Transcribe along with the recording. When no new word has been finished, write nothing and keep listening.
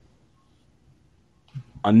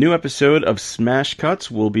a new episode of Smash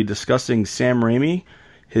Cuts. We'll be discussing Sam Raimi,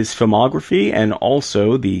 his filmography, and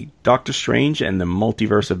also the Doctor Strange and the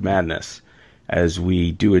Multiverse of Madness as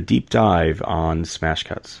we do a deep dive on Smash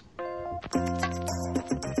Cuts.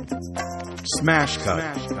 Smash Cut.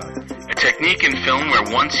 A technique in film where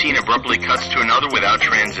one scene abruptly cuts to another without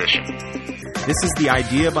transition. This is the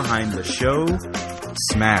idea behind the show,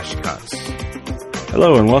 Smash Cuts.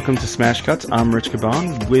 Hello and welcome to Smash Cuts. I'm Rich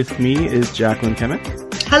Caban. With me is Jacqueline Kemick.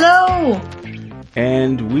 Hello.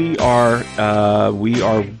 And we are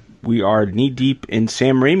knee deep in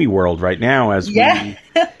Sam Raimi world right now as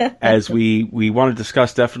we want to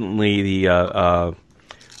discuss definitely the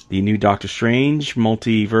new Doctor Strange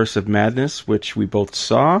Multiverse of Madness, which we both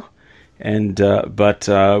saw, and but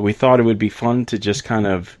we thought it would be fun to just kind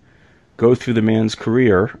of go through the man's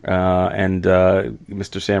career and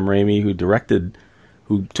Mr. Sam Raimi,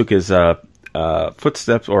 who took his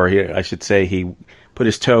footsteps, or I should say, he put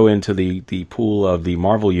his toe into the pool of the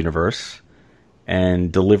Marvel Universe and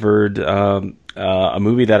delivered a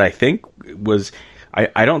movie that I think was...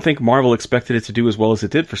 I don't think Marvel expected it to do as well as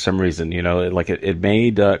it did for some reason. You know, it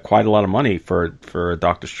made quite a lot of money for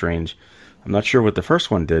Doctor Strange. I'm not sure what the first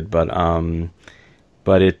one did, but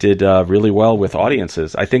it did really well with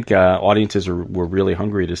audiences. I think audiences were really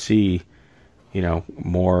hungry to see,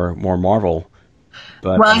 more Marvel.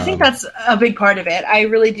 But, well, I think that's a big part of it. I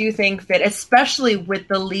really do think that, especially with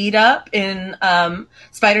the lead up in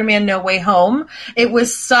Spider-Man No Way Home, it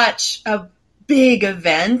was such a big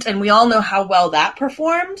event, and we all know how well that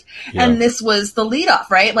performed. Yeah. And this was the lead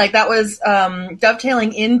off, right? Like, that was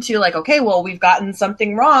dovetailing into, like, okay, well, we've gotten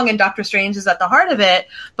something wrong and Doctor Strange is at the heart of it,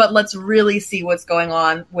 but let's really see what's going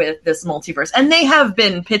on with this multiverse. And they have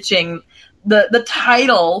been pitching the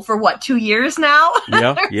title for 2 years now?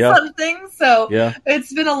 Yeah. Something. So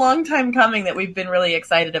It's been a long time coming that we've been really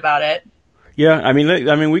excited about it. Yeah, I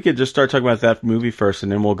mean, we could just start talking about that movie first,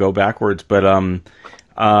 and then we'll go backwards. But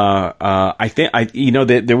I think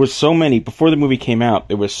there was so many before the movie came out.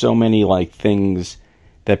 There was so many like things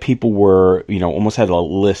that people were almost had a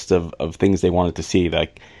list of things they wanted to see.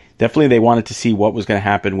 Like, definitely they wanted to see what was going to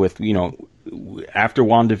happen with after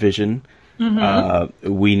WandaVision.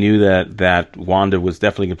 Mm-hmm. We knew that Wanda was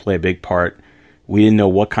definitely going to play a big part. We didn't know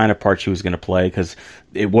what kind of part she was going to play, because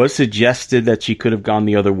it was suggested that she could have gone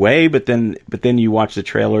the other way. But then you watch the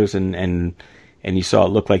trailers and you saw it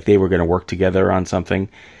look like they were going to work together on something.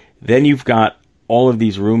 Then you've got all of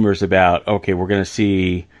these rumors about, okay, we're going to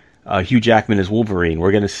see Hugh Jackman as Wolverine.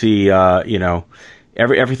 We're going to see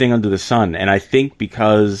everything under the sun. And I think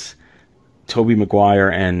because Tobey Maguire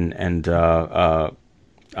and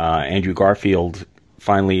Andrew Garfield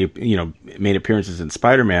finally, made appearances in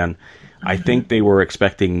Spider-Man, I think they were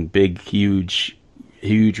expecting big, huge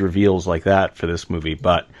reveals like that for this movie.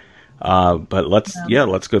 But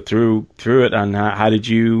let's go through it. On how did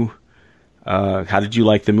you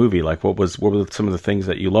like the movie? Like, what were some of the things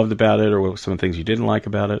that you loved about it, or what were some of the things you didn't like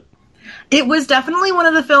about it? It was definitely one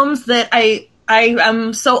of the films that I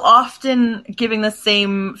am so often giving the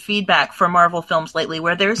same feedback for Marvel films lately,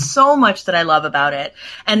 where there's so much that I love about it,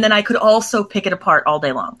 and then I could also pick it apart all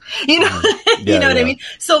day long. What I mean?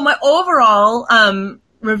 So my overall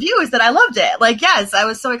review is that I loved it. Like, yes, I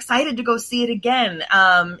was so excited to go see it again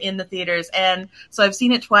in the theaters, and so I've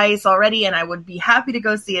seen it twice already, and I would be happy to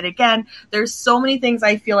go see it again. There's so many things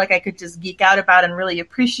I feel like I could just geek out about and really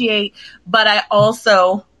appreciate, but I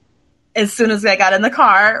also, as soon as I got in the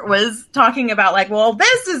car, was talking about, like, well,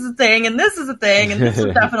 this is a thing, and this is a thing, and this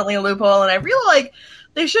is definitely a loophole, and I really like,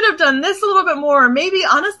 they should have done this a little bit more. Maybe,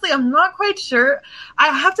 honestly, I'm not quite sure. I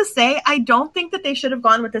have to say, I don't think that they should have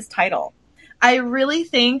gone with this title. I really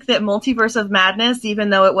think that Multiverse of Madness, even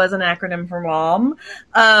though it was an acronym for MOM,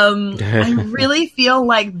 I really feel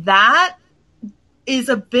like that is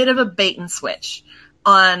a bit of a bait and switch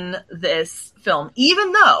on this film.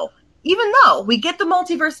 Even though we get the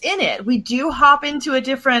multiverse in it, we do hop into a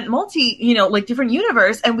different different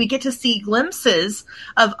universe, and we get to see glimpses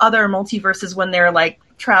of other multiverses when they're like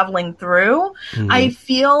traveling through. Mm-hmm. I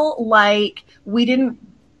feel like we didn't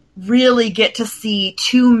really get to see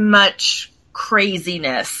too much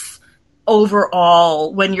craziness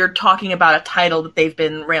overall when you're talking about a title that they've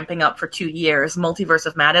been ramping up for 2 years, Multiverse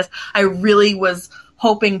of Madness. I really was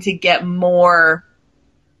hoping to get more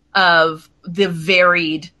of the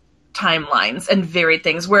varied timelines and varied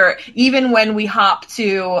things, where even when we hop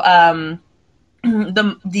to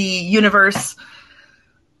the universe,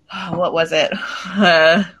 what was it?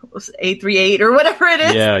 Was 838 or whatever it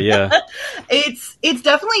is. Yeah. It's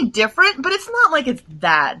definitely different, but it's not like it's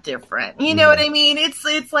that different. You know what I mean?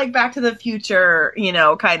 It's like Back to the Future,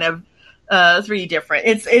 kind of 3 different.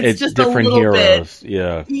 It's just different a little heroes. bit.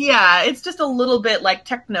 Yeah. Yeah, it's just a little bit like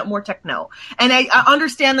more techno. And I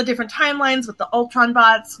understand the different timelines with the Ultron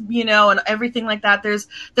bots, you know, and everything like that. There's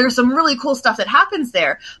some really cool stuff that happens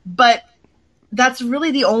there, but that's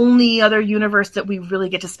really the only other universe that we really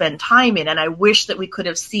get to spend time in. And I wish that we could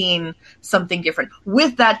have seen something different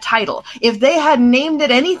with that title. If they had named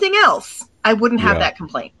it anything else, I wouldn't have that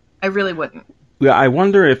complaint. I really wouldn't. Yeah, I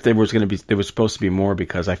wonder if there was supposed to be more,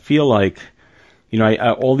 because I feel like, you know,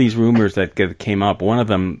 all these rumors that came up, one of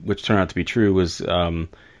them, which turned out to be true, was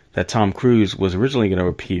that Tom Cruise was originally going to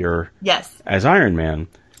appear as Iron Man.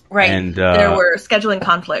 Right. And there were scheduling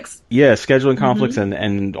conflicts. Yeah, scheduling conflicts,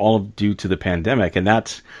 and all due to the pandemic, and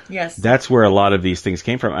that's where a lot of these things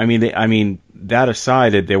came from. I mean, that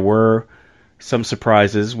aside, there were some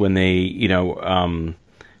surprises when they, you know,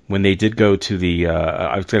 when they did go to the,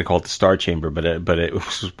 I was going to call it the Star Chamber, but it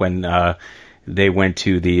was when they went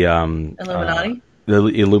to the Illuminati. The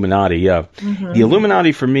Illuminati, yeah. Mm-hmm. The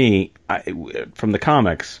Illuminati, for me, from the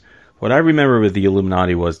comics, what I remember with the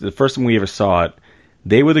Illuminati was the first time we ever saw it.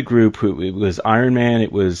 They were the group who, it was Iron Man,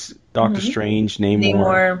 it was Doctor Strange,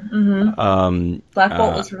 Namor. Mm-hmm. Black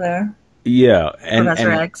Bolt was there. Yeah. Professor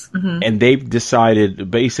X. Mm-hmm. And they've decided,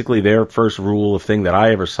 basically their first rule of thing that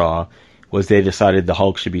I ever saw was they decided the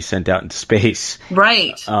Hulk should be sent out into space.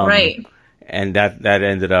 Right, right. And that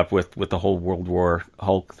ended up with the whole World War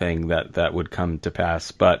Hulk thing that would come to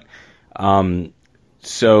pass. But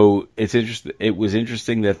so it was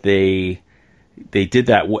interesting that they did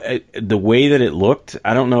that. The way that it looked,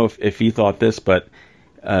 I don't know if you thought this, but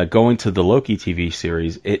going to the Loki TV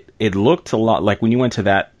series, it looked a lot like when you went to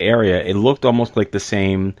that area, it looked almost like the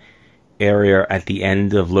same area at the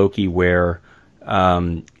end of Loki where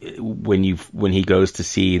when he goes to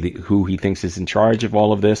see who he thinks is in charge of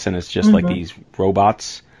all of this, and it's just like these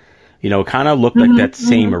robots, you know, kind of looked like that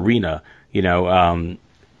same arena, you know.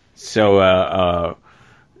 So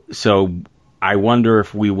I wonder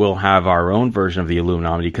if we will have our own version of the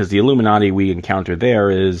Illuminati, because the Illuminati we encounter there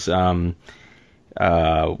is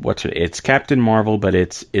it's Captain Marvel, but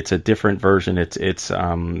it's a different version. It's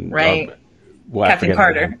right. Captain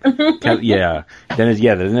Carter. Then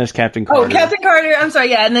there's Captain Carter. Oh, Captain Carter. I'm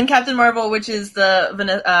sorry. Yeah, and then Captain Marvel, which is the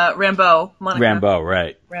Rambeau. Monica. Rambeau,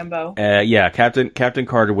 right? Rambeau. Captain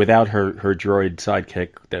Carter without her droid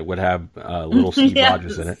sidekick that would have little Steve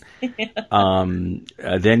Rogers in it.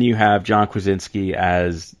 Then you have John Krasinski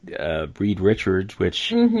as Reed Richards,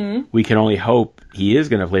 which we can only hope he is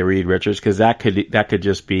going to play Reed Richards, because that could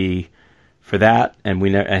just be for that, and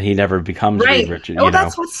he never becomes Reed Richards. Oh,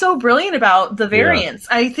 that's what's so brilliant about the variants.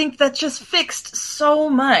 Yeah. I think that just fixed so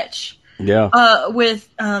much. Yeah. With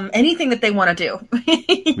anything that they want to do,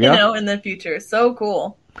 you know, in the future. So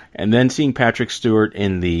cool. And then seeing Patrick Stewart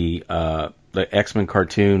in the X-Men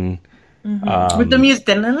cartoon with the music.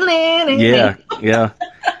 Yeah.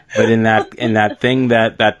 But in that thing,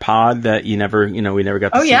 that pod that we never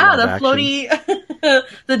got to see. Oh yeah, the floaty,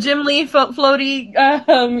 the Jim Lee floaty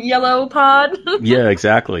yellow pod. Yeah,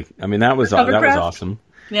 exactly. I mean, that was awesome.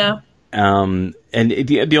 Yeah. And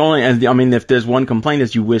if there's one complaint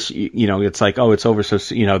is you wish, it's like, oh, it's over. So,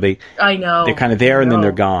 I know they're kind of there and then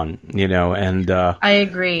they're gone, and, I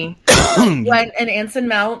agree. And Anson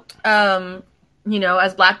Mount,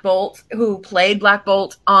 as Black Bolt, who played Black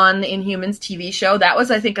Bolt on the Inhumans TV show, that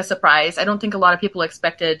was, I think, a surprise. I don't think a lot of people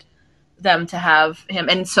expected them to have him,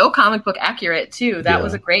 and so comic book accurate too. That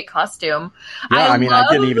was a great costume. Yeah, I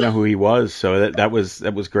didn't even know who he was, so that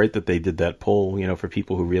was great that they did that poll, for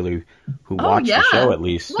people who watched the show at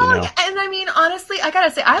least. Well, and honestly, I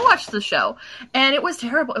gotta say, I watched the show, and it was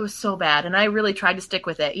terrible. It was so bad, and I really tried to stick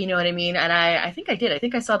with it. You know what I mean? And I think I did. I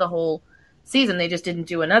think I saw the whole season. They just didn't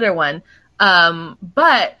do another one.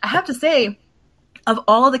 But I have to say, of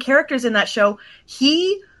all of the characters in that show,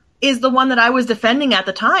 he is the one that I was defending at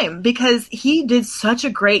the time, because he did such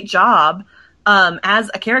a great job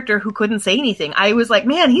as a character who couldn't say anything. I was like,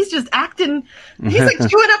 man, he's just acting, he's like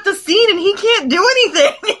chewing up the scene and he can't do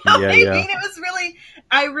anything. You know what I mean? It was really,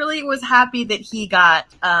 I really was happy that he got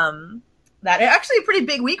that. Actually a pretty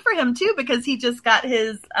big week for him too, because he just got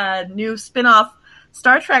his new spin-off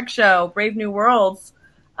Star Trek show, Brave New Worlds,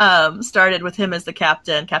 started with him as the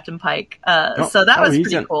captain, Captain Pike. So that was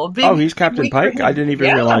pretty cool. He's Captain Pike? I didn't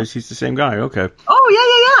even realize he's the same guy. Okay.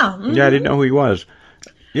 Oh, yeah. Mm-hmm. Yeah, I didn't know who he was.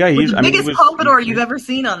 Yeah, he's the biggest pompadour you've ever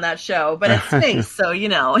seen on that show, but it's space, so, he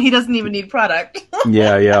doesn't even need product.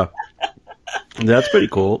 Yeah. That's pretty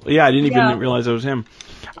cool. Yeah, I didn't even realize it was him.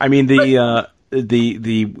 I mean, there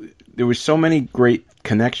were so many great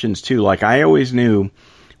connections, too. Like, I always knew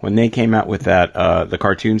when they came out with that, the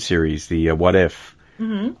cartoon series, the What If,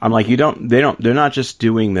 I'm like, they're not just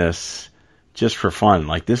doing this just for fun.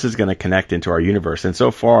 Like, this is going to connect into our universe. And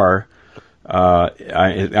so far,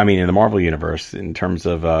 I mean, in the Marvel universe, in terms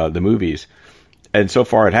of the movies, and so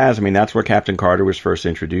far it has. I mean, that's where Captain Carter was first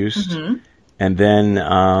introduced. And then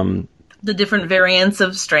the different variants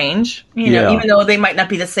of Strange, even though they might not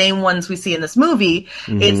be the same ones we see in this movie,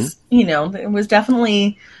 it's, it was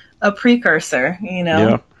definitely a precursor,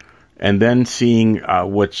 Yeah. And then seeing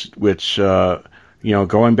which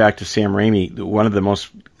going back to Sam Raimi, one of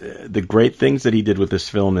the great things that he did with this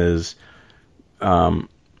film is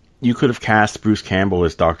you could have cast Bruce Campbell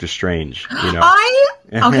as Doctor Strange,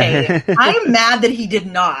 Okay, I'm mad that he did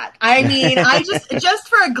not. I mean, I just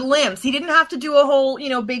for a glimpse, he didn't have to do a whole,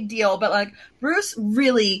 big deal, but like Bruce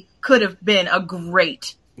really could have been a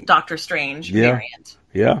great Doctor Strange variant.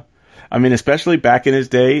 Yeah. I mean, especially back in his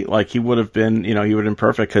day, like he would have been, he would have been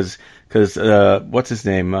perfect because what's his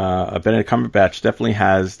name? Benedict Cumberbatch definitely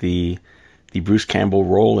has the Bruce Campbell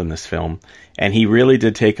role in this film. And he really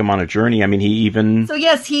did take him on a journey. I mean, So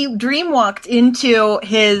yes, he dreamwalked into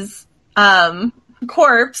his,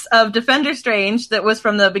 corpse of Defender Strange that was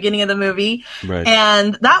from the beginning of the movie. Right.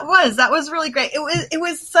 And that was really great. It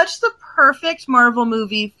was such the perfect Marvel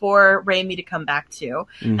movie for Raimi to come back to.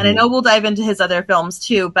 And I know we'll dive into his other films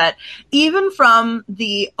too, but even from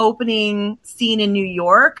the opening scene in New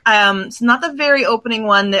York, it's not the very opening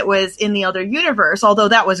one that was in the other universe, although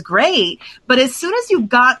that was great. But as soon as you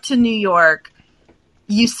got to New York,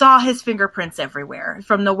 you saw his fingerprints everywhere,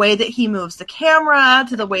 from the way that he moves the camera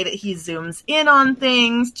to the way that he zooms in on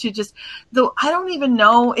things to just, though I don't even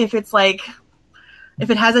know if it's like, if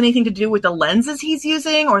it has anything to do with the lenses he's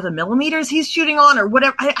using or the millimeters he's shooting on or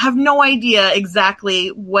whatever. I have no idea exactly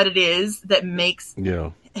what it is that makes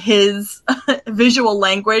his visual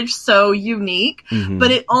language so unique,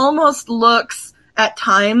 but it almost looks at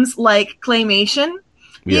times like claymation.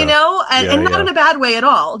 And not in a bad way at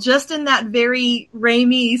all, just in that very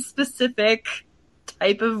Raimi specific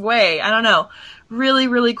type of way. I don't know. Really,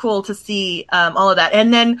 really cool to see all of that.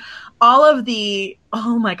 And then all of the,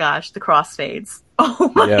 oh my gosh, the crossfades.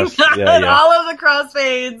 Oh my God. Yeah. All of the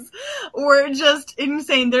crossfades were just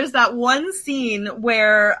insane. There's that one scene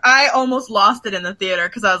where I almost lost it in the theater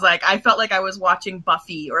because I was like, I felt like I was watching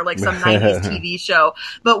Buffy or like some 90s TV show,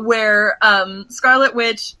 but where Scarlet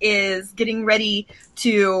Witch is getting ready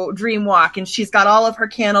to dreamwalk and she's got all of her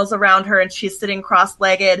candles around her and she's sitting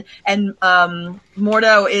cross-legged and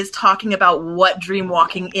Mordo is talking about what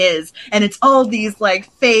dreamwalking is, and it's all these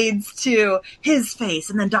like fades to his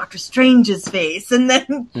face and then Doctor Strange's face and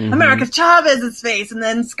then America Chavez's face and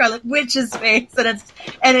then Scarlet Witch's face,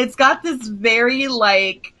 and it's got this very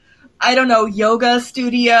like, I don't know, yoga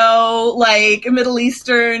studio, like Middle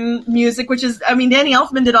Eastern music, which is, I mean, Danny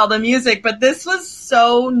Elfman did all the music, but this was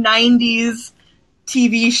so 90s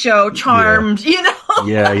TV show charmed, kind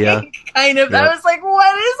of. I was like,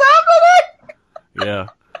 what is happening? Yeah.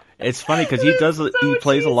 It's funny because he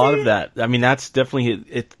plays a lot of that. I mean, that's definitely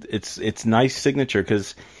it's nice signature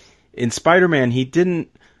because in Spider-Man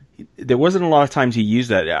there wasn't a lot of times he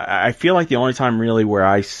used that. I feel like the only time really where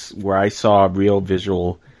I saw a real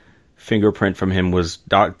visual fingerprint from him was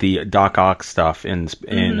the Doc Ock stuff in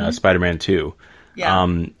Spider-Man 2.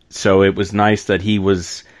 Yeah. So it was nice that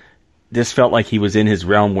this felt like he was in his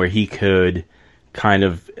realm where he could kind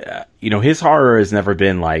of, his horror has never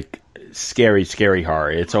been like scary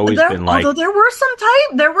horror. It's always been like, although there were some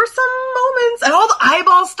moments, and all the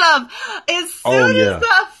eyeball stuff. As soon as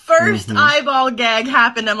the first eyeball gag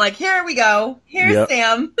happened, I'm like, here we go. Here's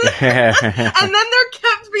Sam. And then there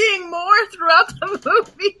kept being more throughout the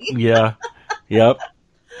movie. Yeah. Yep.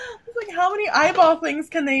 It's like, how many eyeball things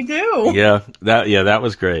can they do? Yeah. That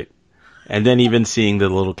was great. And then even seeing the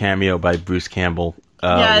little cameo by Bruce Campbell,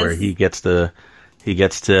 where he gets to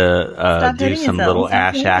do some little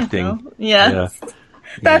Ash acting. Yes. Yeah.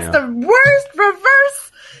 That's the worst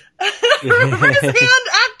reverse hand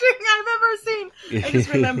acting I've ever seen. I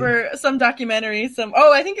just remember some documentary,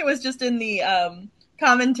 I think it was just in the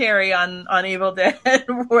commentary on Evil Dead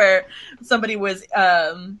where somebody was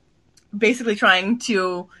basically trying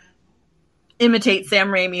to imitate Sam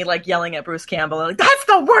Raimi, like yelling at Bruce Campbell, like, that's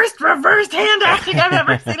the worst reversed hand acting I've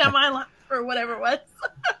ever seen in my life, or whatever it was.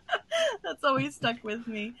 That's always stuck with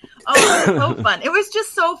me. Oh, it was so fun. It was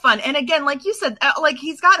just so fun. And again, like you said, like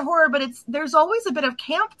he's got horror, but there's always a bit of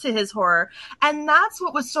camp to his horror. And that's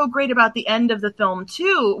what was so great about the end of the film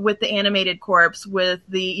too, with the animated corpse, with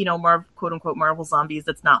the, quote unquote Marvel zombies.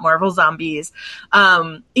 That's not Marvel zombies.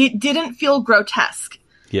 It didn't feel grotesque.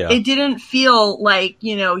 Yeah. It didn't feel like,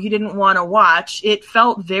 you didn't want to watch. It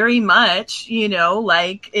felt very much,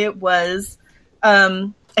 like it was,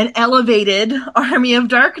 an elevated Army of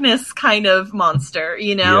Darkness kind of monster,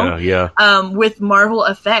 you know? With Marvel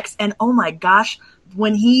effects. And oh my gosh,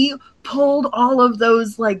 when he pulled all of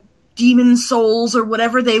those like demon souls or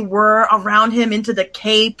whatever they were around him into the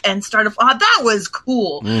cape and started, that was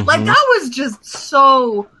cool. Like that was just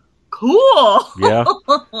so cool.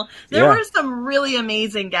 There were some really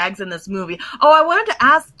amazing gags in this movie. Oh, I wanted to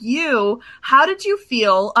ask you, how did you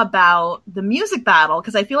feel about the music battle?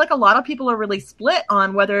 Because I feel like a lot of people are really split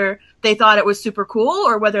on whether they thought it was super cool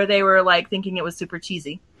or whether they were like thinking it was super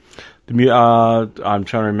cheesy. I'm trying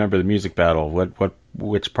to remember the music battle.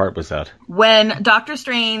 Which part was that? When our Doctor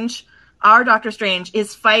Strange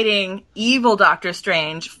is fighting evil Doctor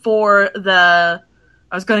Strange for I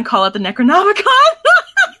was going to call it the Necronomicon.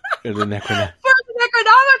 For the Necronomicon.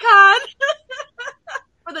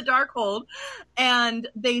 For the Darkhold. And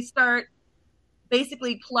they start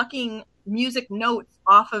basically plucking music notes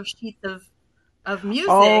off of sheets of music.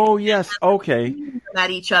 Oh, yes. Okay.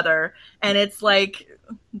 At each other. And it's like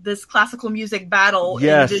this classical music battle.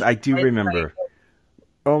 Yes, I do remember.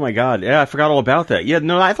 Oh my God! Yeah, I forgot all about that. Yeah,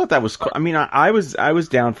 no, I thought that was cool. I mean, I was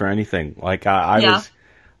down for anything. Like I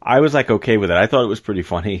was like okay with it. I thought it was pretty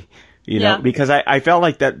funny, you know, because I felt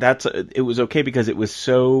like it was okay because it was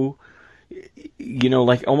so, you know,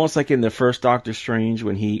 like almost like in the first Doctor Strange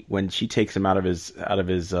when she takes him out of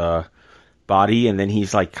his body and then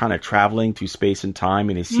he's like kind of traveling through space and time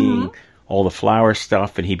and he's seeing all the flower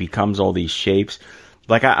stuff and he becomes all these shapes.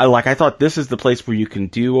 Like I thought this is the place where you can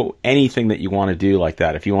do anything that you want to do like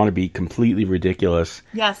that. If you want to be completely ridiculous.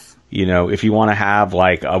 Yes. You know, if you want to have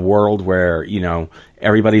like a world where, you know,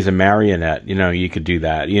 everybody's a marionette, you know, you could do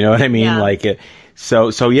that. You know what I mean? Yeah. Like it. So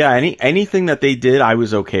yeah, anything that they did, I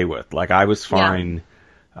was okay with. Like I was fine.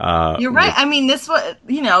 Yeah. You're right. I mean, this was,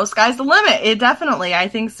 you know, sky's the limit. It definitely, I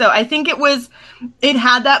think so. I think it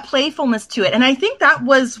had that playfulness to it. And I think that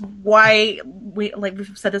was why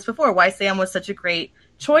we've said this before, why Sam was such a great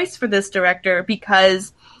choice for this director,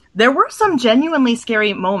 because there were some genuinely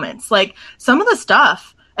scary moments. Like some of the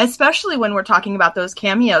stuff, especially when we're talking about those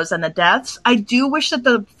cameos and the deaths, I do wish that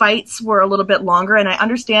the fights were a little bit longer. And I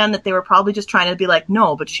understand that they were probably just trying to be like,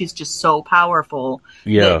 no, but she's just so powerful.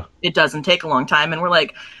 Yeah. It doesn't take a long time. And we're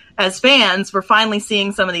like, as fans, we're finally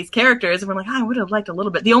seeing some of these characters and we're like, I would have liked a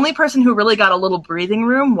little bit. The only person who really got a little breathing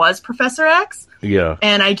room was Professor X. Yeah.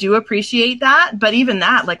 And I do appreciate that. But even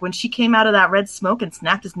that, like when she came out of that red smoke and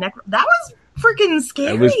snapped his neck, that was freaking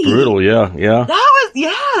scary. It was brutal, yeah. That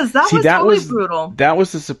was totally brutal. That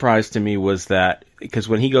was the surprise to me, was that, because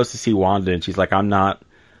when he goes to see Wanda and she's like, I'm not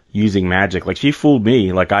using magic, like she fooled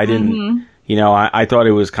me. Like I didn't, you know, I thought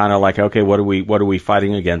it was kind of like, okay, what are we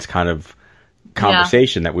fighting against kind of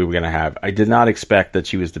conversation that we were going to have. I did not expect that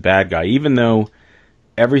she was the bad guy, even though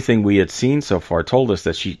everything we had seen so far told us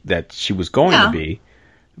that she was going to be,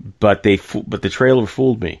 but the trailer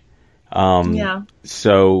fooled me.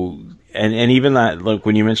 So, and even that, like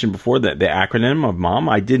when you mentioned before that the acronym of MOM,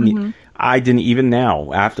 I didn't even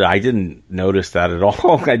now after I didn't notice that at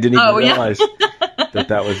all. I didn't even realize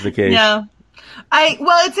that was the case. Yeah.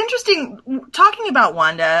 Well, it's interesting talking about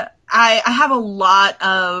Wanda. I have a lot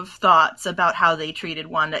of thoughts about how they treated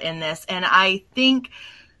Wanda in this, and I think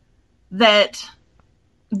that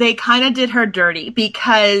they kind of did her dirty,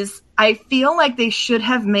 because I feel like they should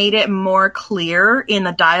have made it more clear in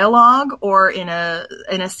the dialogue or in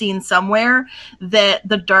a scene somewhere that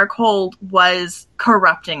the Darkhold was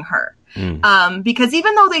corrupting her. Because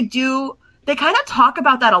even though they kind of talk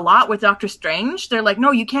about that a lot with Doctor Strange. They're like,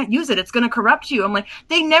 no, you can't use it. It's going to corrupt you. I'm like,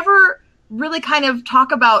 they never really kind of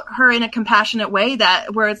talk about her in a compassionate way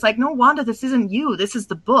where it's like, no, Wanda, this isn't you. This is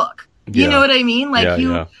the book. You know what I mean? Like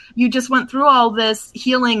you just went through all this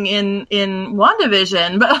healing in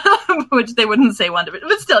WandaVision, but which they wouldn't say WandaVision,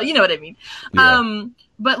 but still, you know what I mean? Yeah.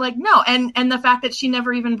 But like, no. And the fact that she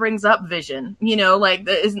never even brings up Vision, you know, like,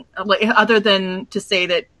 other than to say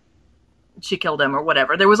that she killed him or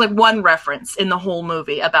whatever. There was like one reference in the whole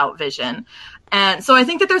movie about Vision. And so I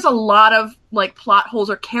think that there's a lot of like plot holes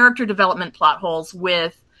or character development plot holes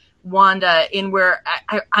with Wanda, in where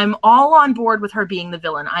I'm all on board with her being the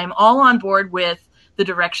villain. I'm all on board with the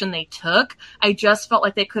direction they took. I just felt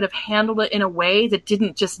like they could have handled it in a way that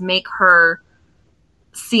didn't just make her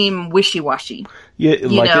seem wishy-washy. Yeah,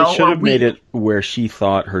 like they should have made it where she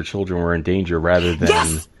thought her children were in danger rather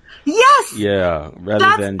than... Yes,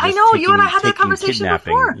 rather than just I know, you and I had that conversation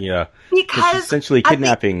kidnapping. before. Yeah. Because essentially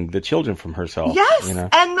kidnapping the children from herself. Yes, you know?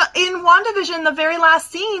 And in WandaVision, the very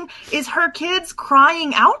last scene is her kids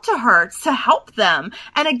crying out to her to help them.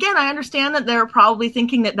 And again, I understand that they're probably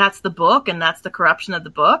thinking that that's the book and that's the corruption of the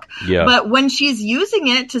book. Yeah. But when she's using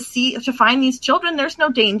it to find these children, there's no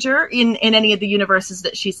danger in any of the universes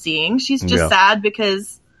that she's seeing. She's just sad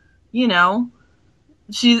because, you know,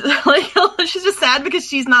 she's just sad because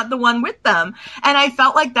she's not the one with them. And I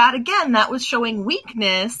felt like that, again, that was showing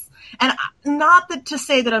weakness. And not that to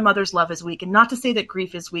say that a mother's love is weak, and not to say that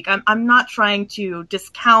grief is weak. I'm not trying to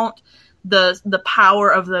discount the power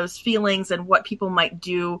of those feelings and what people might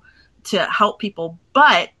do to help people.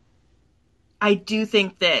 But I do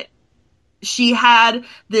think that she had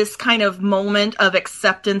this kind of moment of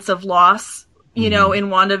acceptance of loss, you know, in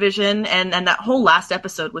WandaVision, and that whole last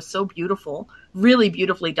episode was so beautiful, really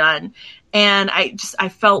beautifully done. And I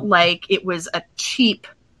felt like it was a cheap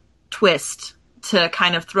twist to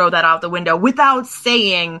kind of throw that out the window without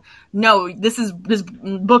saying, no, this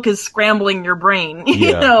book is scrambling your brain,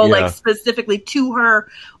 like specifically to her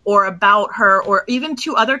or about her, or even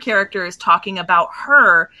to other characters talking about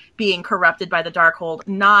her being corrupted by the Darkhold.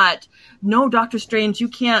 Not, no, Doctor Strange, you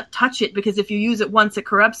can't touch it because if you use it once, it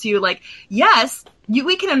corrupts you. Like, yes,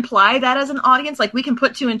 we can imply that as an audience. Like, we can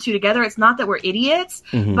put 2 and 2 together. It's not that we're idiots,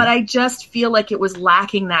 but I just feel like it was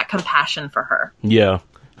lacking that compassion for her. Yeah.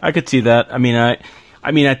 I could see that. I mean,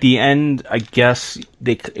 at the end, I guess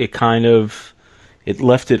it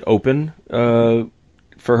left it open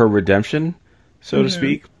for her redemption, so to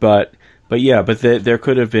speak. But there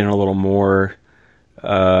could have been a little more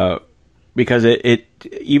because it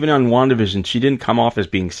even on WandaVision, she didn't come off as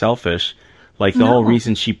being selfish. Like the whole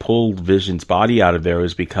reason she pulled Vision's body out of there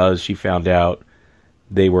was because she found out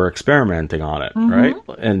they were experimenting on it, right?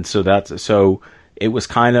 And so it was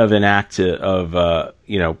kind of an act of,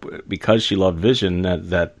 because she loved Vision,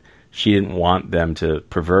 that she didn't want them to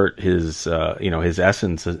pervert his, his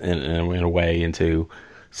essence in a way into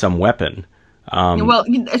some weapon. Well,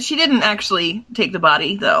 she didn't actually take the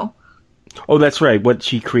body, though. Oh, that's right. What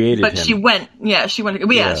she created but him. she went. She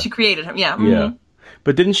created him. Yeah. Yeah.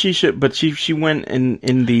 But didn't she? She went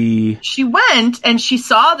in the. She went and she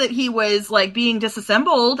saw that he was like being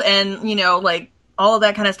disassembled, and like all of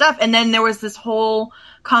that kind of stuff. And then there was this whole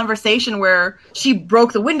conversation where she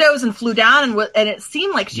broke the windows and flew down, and it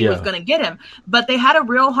seemed like she was going to get him. But they had a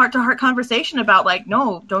real heart-to-heart conversation about like,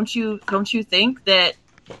 no, don't you think that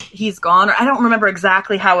he's gone? Or I don't remember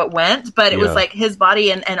exactly how it went, but it was like his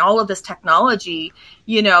body and all of this technology,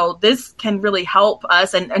 this can really help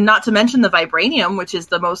us. And not to mention the vibranium, which is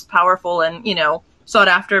the most powerful and, sought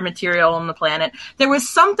after material on the planet. There was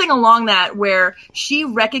something along that where she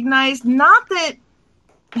recognized not that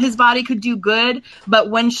his body could do good, but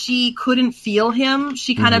when she couldn't feel him,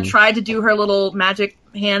 she kind of tried to do her little magic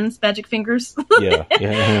fingers.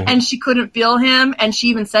 And she couldn't feel him. And she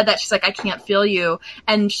even said that. She's like, I can't feel you.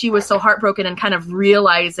 And she was so heartbroken and kind of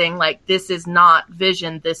realizing like, this is not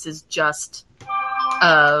Vision. This is just,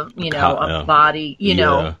 a body,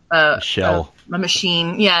 a shell, a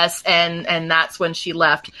machine. Yes. And that's when she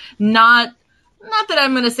left. Not that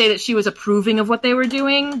I'm going to say that she was approving of what they were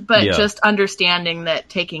doing, but just understanding that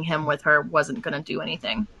taking him with her wasn't going to do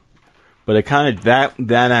anything. But it kind of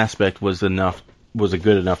that aspect was a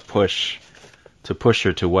good enough push to push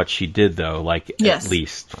her to what she did, though. Like at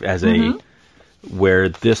least as a where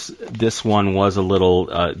this one was a little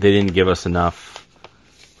they didn't give us enough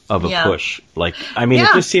of a push. Like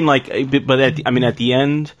it just seemed like, but at the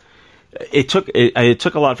end, it took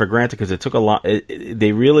a lot for granted because it took a lot.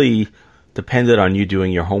 They really depended on you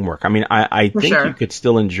doing your homework. I mean, I think you could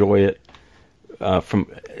still enjoy it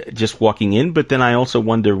from just walking in, but then I also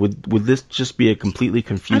wonder, would this just be a completely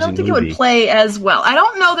confusing movie? I don't think it would play as well. I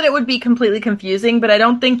don't know that it would be completely confusing, but I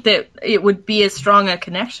don't think that it would be as strong a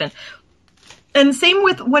connection. And same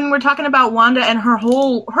with when we're talking about Wanda, and her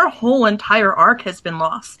whole entire arc has been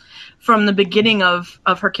lost from the beginning of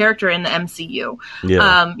her character in the MCU.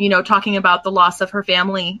 Yeah. Talking about the loss of her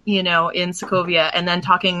family, in Sokovia, and then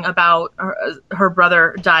talking about her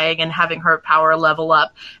brother dying and having her power level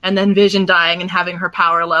up, and then Vision dying and having her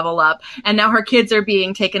power level up, and now her kids are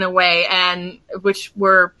being taken away, and which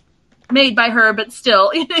were made by her, but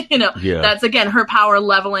still, that's again her power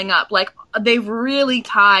leveling up. Like, they've really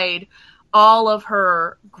tied all of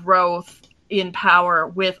her growth in power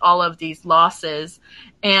with all of these losses,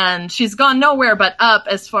 and she's gone nowhere but up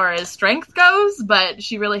as far as strength goes, but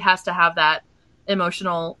she really has to have that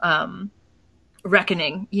emotional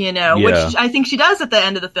reckoning, which I think she does at the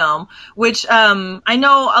end of the film, which I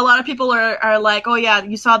know a lot of people are like, oh yeah,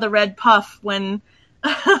 you saw the red puff when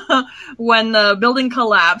when the building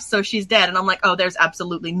collapsed, so she's dead. And I'm like, oh, there's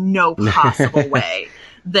absolutely no possible way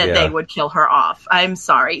that they would kill her off. I'm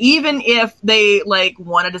sorry. Even if they like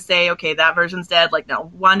wanted to say, okay, that version's dead, like,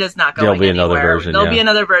 no, Wanda's not going anywhere. There'll be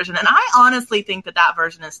another version. And I honestly think that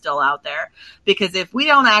version is still out there, because if we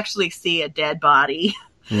don't actually see a dead body,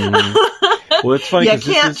 well, it's funny. You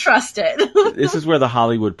can't trust it. This is where the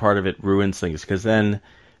Hollywood part of it ruins things, because then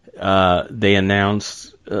they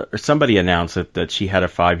announced, or somebody announced that she had a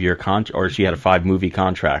 5-year contract, or she had a 5-movie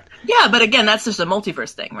contract. Yeah, but again, that's just a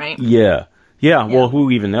multiverse thing, right? Yeah. Well,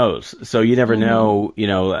 who even knows? So you never know,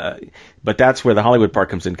 but that's where the Hollywood part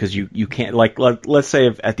comes in, because you can't, like, let's say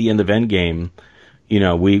if at the end of Endgame,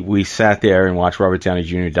 we sat there and watched Robert Downey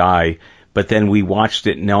Jr. die, but then we watched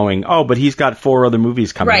it knowing, oh, but he's got 4 other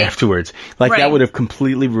movies coming afterwards. Like, that would have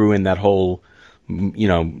completely ruined that whole,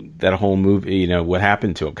 that whole movie, what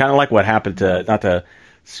happened to him. Kind of like what happened to, not to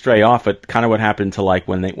stray off, but kind of what happened to, like,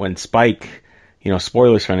 when Spike,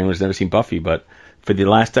 spoilers for anyone who's never seen Buffy, but for the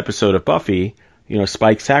last episode of Buffy,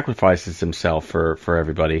 Spike sacrifices himself for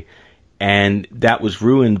everybody. And that was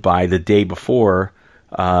ruined by the day before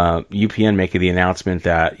UPN making the announcement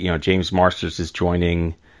that, James Marsters is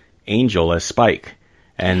joining Angel as Spike.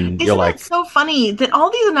 And Isn't it so funny that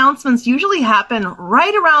all these announcements usually happen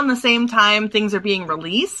right around the same time things are being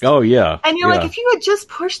released? Oh, yeah. And you're like, if you had just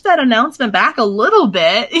pushed that announcement back a little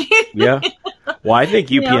bit. Yeah. Well, I think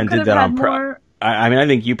UPN did that on purpose. I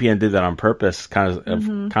think UPN did that on purpose,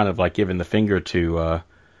 kind of like giving the finger to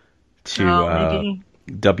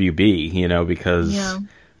WB, because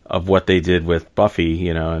of what they did with Buffy,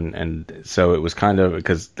 and so it was kind of,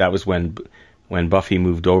 because that was when Buffy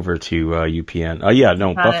moved over to UPN. Oh yeah,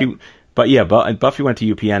 no, Buffy, but yeah, Buffy went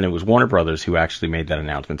to UPN. It was Warner Brothers who actually made that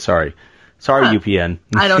announcement. Sorry, UPN.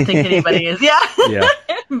 I don't think anybody is. Yeah,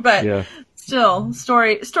 but still,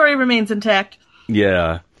 story remains intact.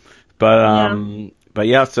 Yeah. But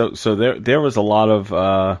yeah, so there was a lot of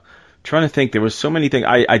trying to think. There was so many things.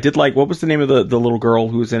 I did like, what was the name of the little girl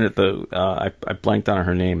who was in it? I blanked on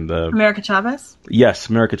her name. America Chavez? Yes,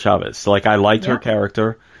 America Chavez. So, like, I liked her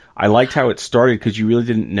character. I liked how it started, because you really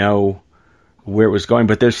didn't know where it was going.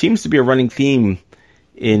 But there seems to be a running theme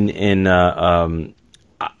in it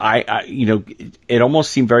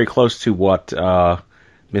almost seemed very close to what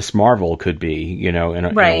Miss Marvel could be, in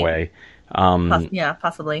a way.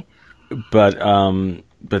 Possibly. But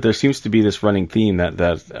there seems to be this running theme that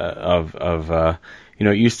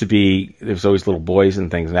it used to be there was always little boys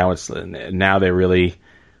and things. Now they're really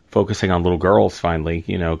focusing on little girls finally,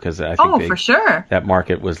 because I think for sure that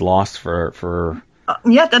market was lost for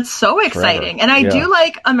that's so exciting. Forever. And I do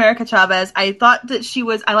like America Chavez. I thought that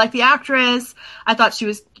I like the actress. I thought she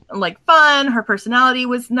was like fun. Her personality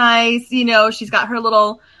was nice. She's got her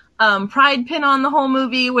little pride pin on the whole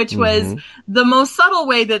movie, which was the most subtle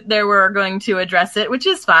way that they were going to address it, which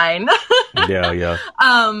is fine. Yeah.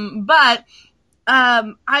 But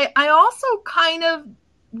I also kind of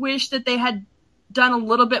wish that they had done a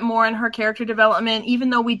little bit more in her character development,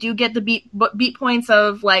 even though we do get the beat points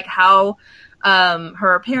of like how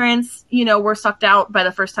her parents, were sucked out by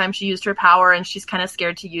the first time she used her power, and she's kind of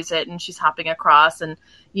scared to use it, and she's hopping across, and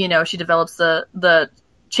she develops the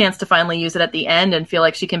chance to finally use it at the end and feel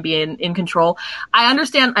like she can be in control. I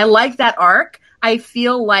understand. I like that arc. I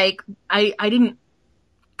feel like I didn't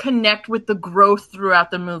connect with the growth throughout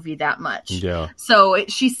the movie that much. Yeah. So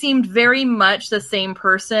she seemed very much the same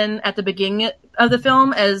person at the beginning of the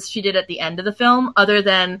film as she did at the end of the film, other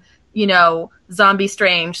than, Zombie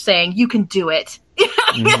Strange saying, "You can do it."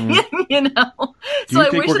 Mm-hmm. So I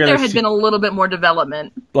wish that there had been a little bit more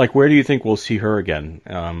development. Like, where do you think we'll see her again?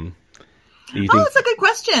 That's a good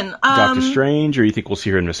question. Doctor Strange, or you think we'll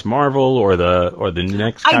see her in Miss Marvel, or the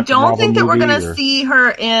next Captain I don't Marvel think that we're movie, going to see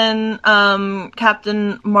her in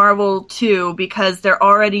Captain Marvel 2, because they're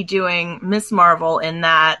already doing Miss Marvel in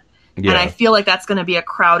that, and I feel like that's going to be a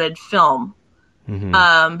crowded film.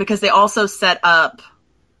 Because they also set up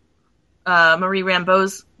Marie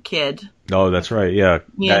Rambeau's kid. Oh, that's right. Yeah,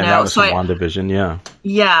 that was from WandaVision. Yeah.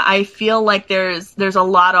 Yeah, I feel like there's a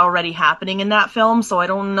lot already happening in that film, so I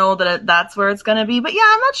don't know that that's where it's going to be. But yeah,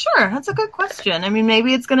 I'm not sure. That's a good question. I mean,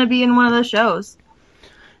 maybe it's going to be in one of the shows.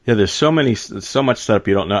 Yeah, there's so much setup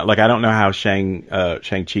you don't know. Like, I don't know how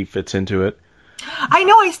Shang-Chi fits into it. I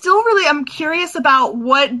know. I still really am curious about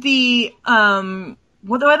what the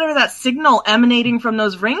whether that signal emanating from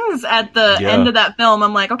those rings at the end of that film.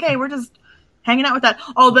 I'm like, okay, we're just hanging out with that.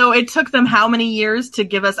 Although it took them how many years to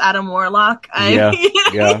give us Adam Warlock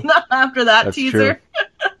after that teaser.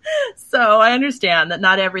 So I understand that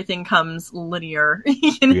not everything comes linear,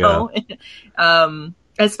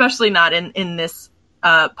 especially not in this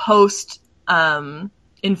post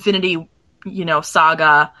Infinity,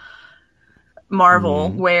 saga Marvel,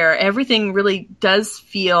 where everything really does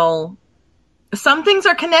feel, some things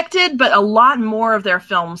are connected, but a lot more of their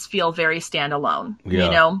films feel very standalone,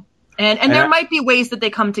 and there might be ways that they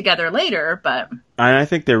come together later, but. And I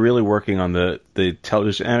think they're really working on the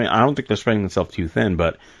television. I mean, I don't think they're spreading themselves too thin,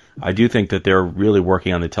 but I do think that they're really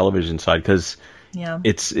working on the television side, because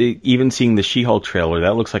even seeing the She-Hulk trailer,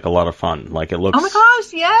 that looks like a lot of fun. Like, it looks. Oh my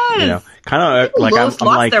gosh, yes. Kind of like I'm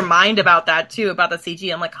lost their mind about that too, about the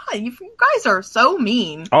CG. I'm like, you guys are so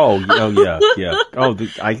mean. Oh yeah.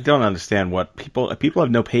 I don't understand what people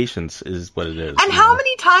have no patience, is what it is. And how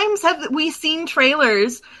many times have we seen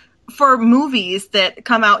trailers for movies that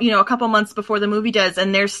come out, a couple months before the movie does,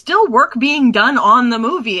 and there's still work being done on the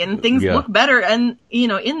movie, and things look better, and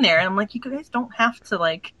in there. And I'm like, you guys don't have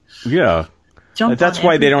to jump. That's on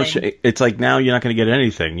why everything. they don't. It's like, now you're not going to get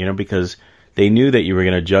anything, because they knew that you were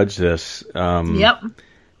going to judge this.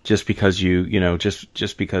 Just because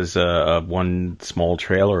just because of one small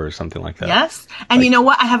trailer or something like that. Yes, and you know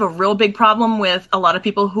what? I have a real big problem with a lot of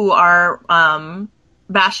people who are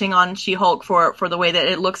bashing on She-Hulk for the way that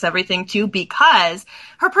it looks everything too, because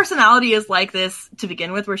her personality is like this to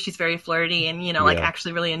begin with, where she's very flirty and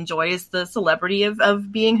actually really enjoys the celebrity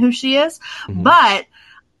of being who she is. But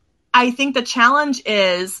I think the challenge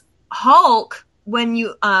is Hulk, when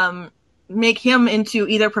you make him into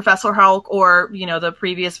either Professor Hulk or the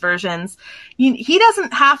previous versions, he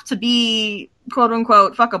doesn't have to be quote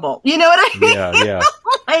unquote fuckable. You know what I mean?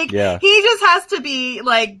 He just has to be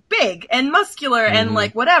big and muscular and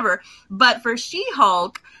whatever. But for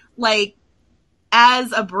She-Hulk,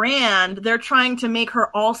 as a brand, they're trying to make her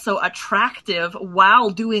also attractive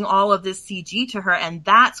while doing all of this CG to her, and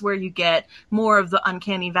that's where you get more of the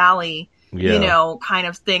Uncanny Valley, kind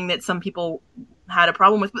of thing that some people had a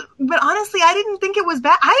problem with. But honestly, I didn't think it was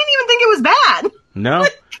bad. I didn't even think it was bad.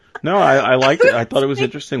 No, I liked it. I thought it was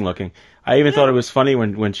interesting looking. I even thought it was funny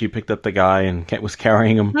when she picked up the guy and was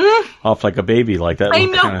carrying him off like a baby like that. I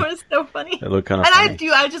know, it was so funny. It looked kind of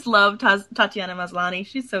funny. I just love Tatiana Maslany.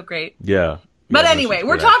 She's so great. Yeah. But anyway,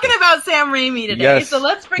 we're talking about Sam Raimi today, so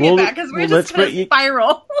let's bring it back, because we're just going to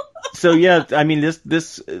spiral. So yeah, I mean,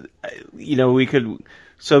 this we could.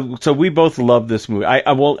 So we both love this movie. I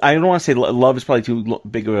don't want to say love is probably too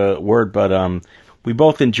big of a word, but we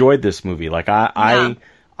both enjoyed this movie. I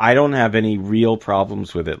don't have any real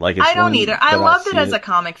problems with it. I don't either. I loved it as a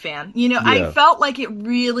comic fan. I felt like it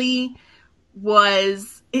really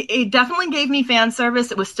was. It definitely gave me fan service.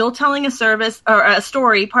 It was still telling a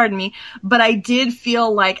story, pardon me. But I did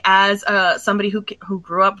feel like, as somebody who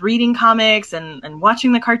grew up reading comics and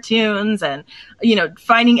watching the cartoons and,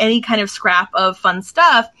 finding any kind of scrap of fun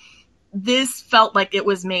stuff, this felt like it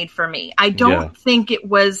was made for me. I don't think it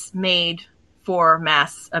was made for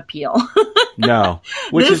mass appeal. No.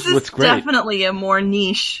 Which is what's great. Definitely a more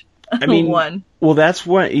niche one. Well, that's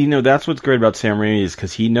that's what's great about Sam Raimi, is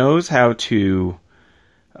because he knows how to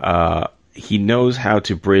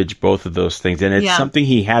bridge both of those things, and it's something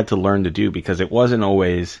he had to learn to do, because it wasn't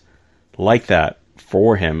always like that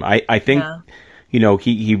for him. I think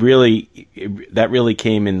he really, that really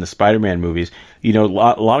came in the Spider-Man movies. A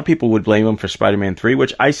lot of people would blame him for Spider-Man 3,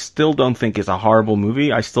 which I still don't think is a horrible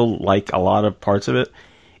movie. I still like a lot of parts of it.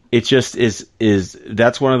 It just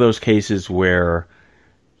that's one of those cases where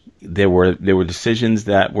there were decisions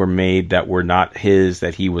that were made that were not his,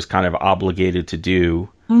 that he was kind of obligated to do,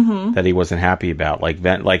 that he wasn't happy about.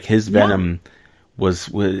 His Venom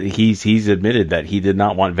he's admitted that he did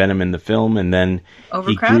not want Venom in the film, and then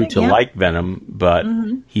he grew to like Venom, but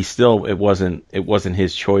he still, it wasn't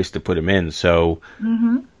his choice to put him in. So,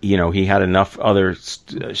 he had enough other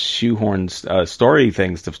story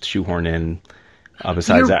things to shoehorn in.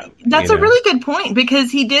 Besides that, that's a really good point,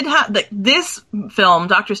 because he did have this film,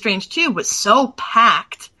 Doctor Strange 2, was so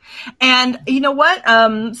packed. And you know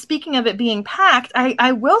what? Speaking of it being packed,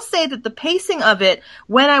 I will say that the pacing of it,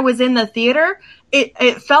 when I was in the theater,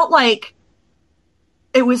 it felt like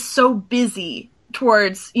it was so busy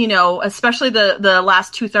towards, especially the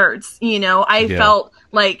last 2/3. I felt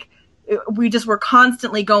like we just were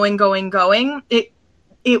constantly going.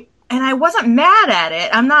 And I wasn't mad at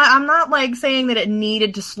it. I'm not saying that it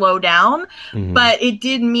needed to slow down, but it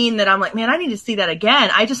did mean that I'm like, man, I need to see that again.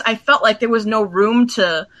 I felt like there was no room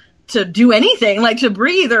to do anything, to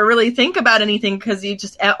breathe or really think about anything, because you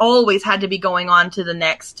just always had to be going on to the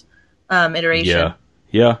next iteration.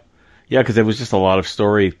 Yeah. Because there was just a lot of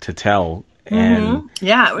story to tell, and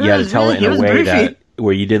you had to tell it in a way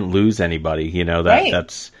where you didn't lose anybody.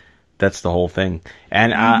 That's the whole thing.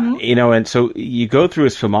 And, and so you go through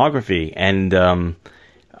his filmography, and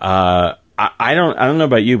I I don't know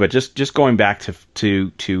about you, but just going back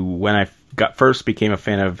to when I first became a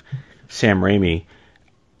fan of Sam Raimi,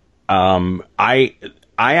 I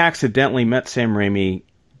accidentally met Sam Raimi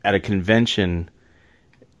at a convention,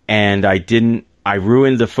 and I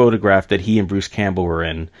ruined the photograph that he and Bruce Campbell were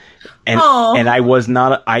in, and I was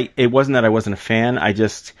not it wasn't that I wasn't a fan.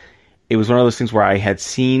 It was one of those things where I had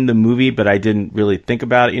seen the movie, but I didn't really think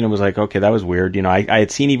about it. It was like, okay, that was weird. I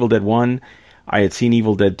had seen Evil Dead 1, I had seen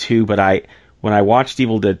Evil Dead 2, but when I watched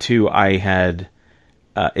Evil Dead 2, I had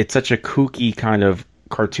it's such a kooky kind of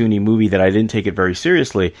cartoony movie that I didn't take it very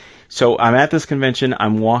seriously. So I'm at this convention,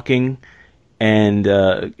 I'm walking and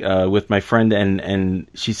with my friend, and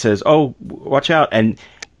she says, "Oh, watch out!" And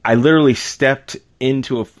I literally stepped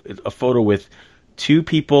into a photo with 2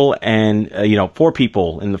 people and 4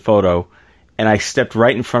 people in the photo, and I stepped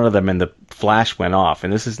right in front of them, and the flash went off.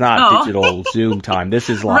 And this is not digital Zoom time. This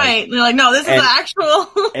is like right. They're like, no, this is actual.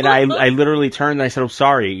 And I literally turned and I said, "Oh,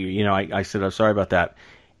 sorry." I said, "I'm sorry about that."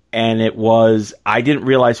 And I didn't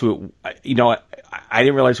realize who I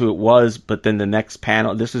didn't realize who it was. But then the next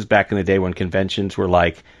panel, this was back in the day when conventions were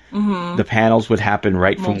like, the panels would happen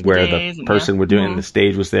right from where the person were doing, and the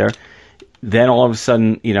stage was there. Then all of a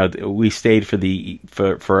sudden, we stayed we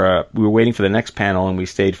were waiting for the next panel, and we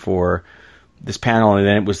stayed for this panel, and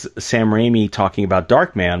then it was Sam Raimi talking about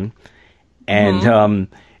Darkman,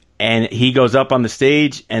 and he goes up on the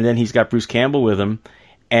stage, and then he's got Bruce Campbell with him,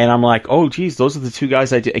 and I'm like, oh geez, those are the 2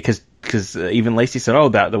 guys I did, because even Lacey said, oh,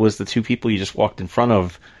 that was the 2 people you just walked in front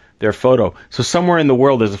of their photo. So somewhere in the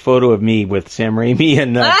world there's a photo of me with Sam Raimi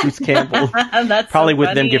and Bruce Campbell. That's probably so with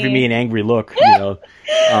funny. them giving me an angry look.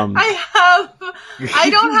 I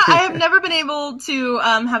have never been able to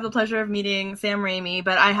have the pleasure of meeting Sam Raimi,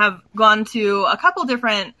 but I have gone to a couple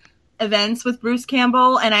different events with Bruce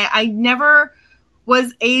Campbell, and I never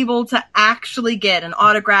was able to actually get an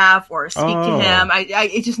autograph or speak to him.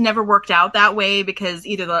 It just never worked out that way, because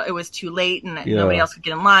either it was too late and nobody else could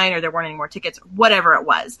get in line, or there weren't any more tickets, whatever it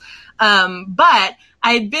was. But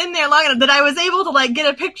I had been there long enough that I was able to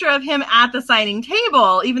get a picture of him at the signing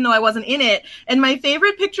table, even though I wasn't in it. And my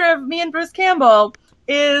favorite picture of me and Bruce Campbell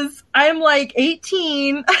is I'm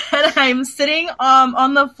 18 and I'm sitting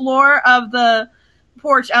on the floor of the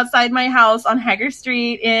porch outside my house on Hager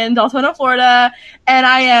Street in Deltona, Florida,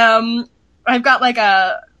 and I've got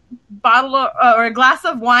a bottle or a glass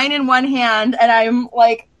of wine in one hand, and I'm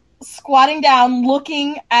squatting down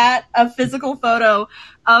looking at a physical photo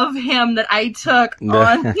of him that I took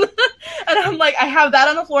on and I'm I have that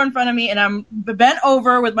on the floor in front of me, and I'm bent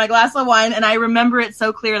over with my glass of wine, and I remember it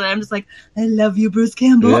so clearly. I'm just I love you, Bruce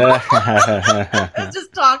Campbell. I'm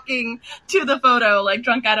just talking to the photo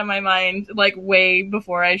drunk out of my mind, way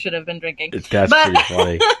before I should have been drinking. That's pretty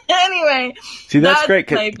funny. Anyway, see, that's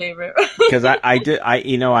great, my favorite. Because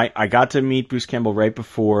I got to meet Bruce Campbell right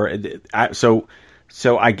before, so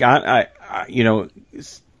I got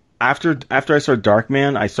after I saw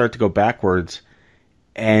Darkman, I started to go backwards,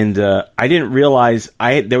 and I didn't realize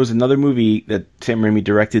there was another movie that Sam Raimi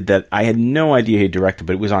directed that I had no idea he directed,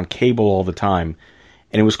 but it was on cable all the time,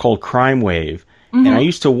 and it was called Crime Wave. And I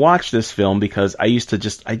used to watch this film because I used to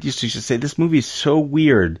say, this movie is so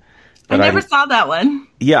weird. I never saw that one.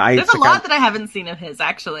 Yeah, there's a lot that I haven't seen of his,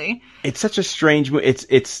 actually. It's such a strange movie.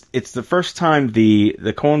 It's the first time the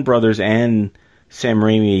Coen brothers and Sam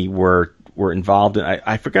Raimi were involved in.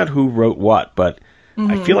 I forgot who wrote what, but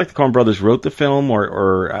I feel like the Coen brothers wrote the film,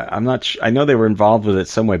 or I'm not. I know they were involved with it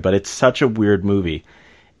some way, but it's such a weird movie,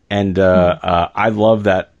 and I love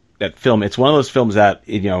that film. It's one of those films that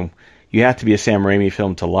you have to be a Sam Raimi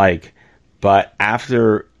film to like. But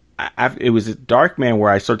after it was Darkman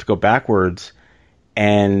where I started to go backwards,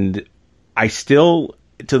 and I still,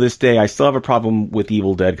 to this day, I still have a problem with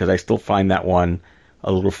Evil Dead, because I still find that one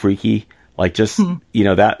a little freaky.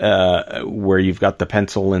 That where you've got the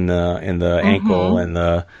pencil in the ankle and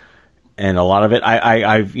a lot of it.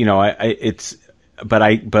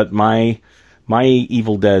 But my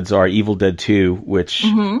Evil Deads are Evil Dead 2, which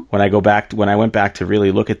when I went back to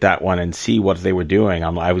really look at that one and see what they were doing,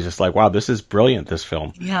 I was just like, wow, this is brilliant, this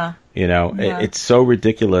film. Yeah. It's so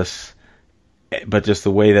ridiculous, but just the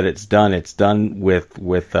way that it's done with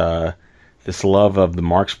this love of the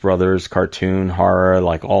Marx Brothers cartoon horror,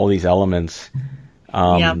 all these elements,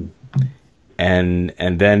 and then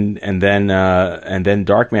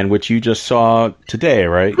Darkman, which you just saw today,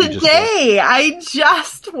 right? I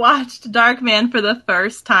just watched Darkman for the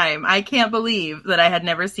first time. I can't believe that I had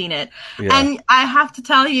never seen it, and I have to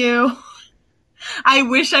tell you, I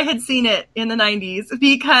wish I had seen it in the 90s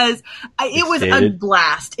because it was a Excited?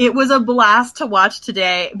 blast. It was a blast to watch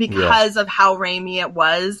today because of how Raimi it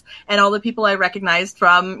was and all the people I recognized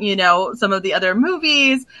from, you know, some of the other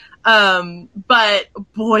movies. But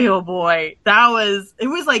boy, oh boy, it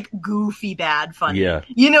was like goofy bad funny. Yeah.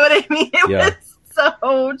 You know what I mean? It Yeah. was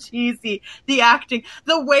so cheesy. The acting,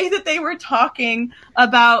 the way that they were talking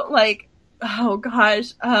about, like, oh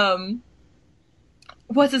gosh,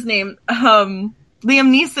 what's his name? Liam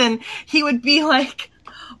Neeson, he would be like,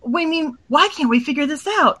 I mean, why can't we figure this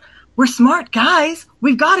out? We're smart guys.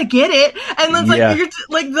 We've got to get it. And then it's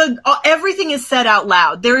like, everything is said out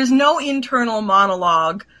loud. There is no internal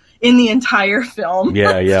monologue in the entire film.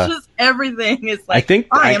 Yeah, yeah. It's just everything is like,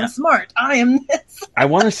 I am smart. I am this. I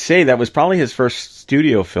want to say that was probably his first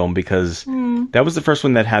studio film because that was the first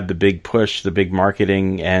one that had the big push, the big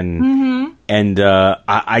marketing, and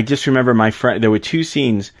I just remember my friend. There were two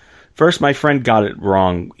scenes. First, my friend got it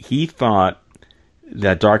wrong. He thought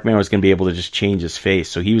that Darkman was going to be able to just change his face,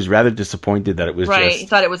 so he was rather disappointed that it was just He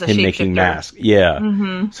thought it was a him shapeshifter. making masks.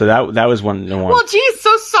 Yeah, so that was one. Well, geez,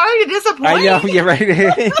 so sorry to disappoint. I know, yeah,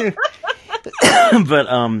 right.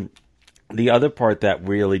 But the other part that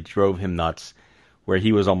really drove him nuts, where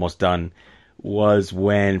he was almost done, was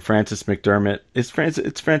when Frances McDermott. It's Frances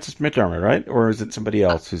McDermott, right? Or is it somebody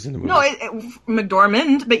else who's in the movie? No,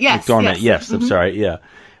 McDormand, but yes. McDormand, yes. I'm sorry, yeah.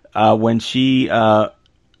 When she's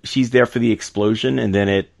there for the explosion, and then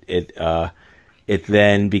it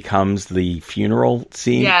then becomes the funeral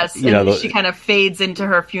scene. Yes, you know, she kind of fades into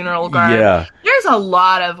her funeral garb. Yeah. There's a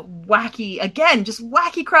lot of wacky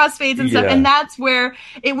crossfades and stuff, and that's where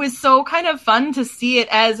it was so kind of fun to see it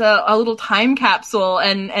as a little time capsule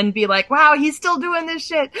and be like, wow, he's still doing this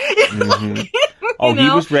shit. He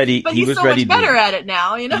was ready. But he he's was so ready much better at it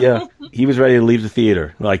now, you know? Yeah, he was ready to leave the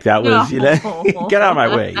theater. Like, that was, you know, get out of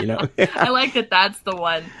my way, you know? I like that that's the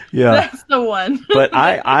one. Yeah. That's the one. But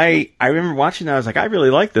I remember watching that. I was like, I really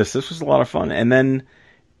like this. This was a lot of fun. And then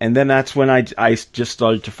that's when I just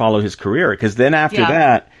started to follow his career. Because then after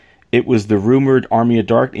that, it was the rumored Army of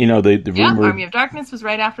Dark. You know, the rumored Army of Darkness was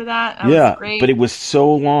right after that. That was great. But it was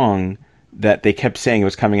so long that they kept saying it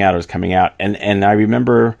was coming out. It was coming out. And I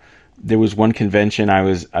remember there was one convention I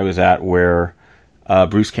was at where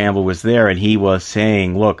Bruce Campbell was there, and he was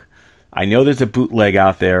saying, "Look, I know there's a bootleg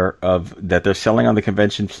out there that they're selling on the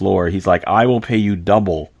convention floor." He's like, "I will pay you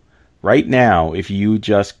double right now if you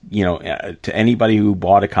just, you know, to anybody who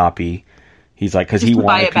bought a copy." He's like, because he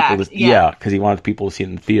wanted people to, because he wanted people to see it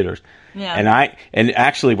in the theaters. Yeah. And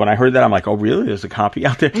actually, when I heard that, I'm like, oh, really? There's a copy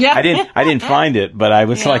out there? Yeah. I didn't find it, but I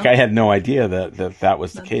was like, I had no idea that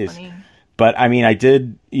was the case. Funny. But I mean, I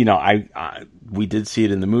did, you know, we did see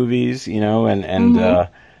it in the movies, you know, and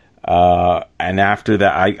after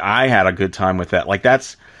that, I had a good time with that. Like,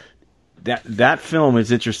 that film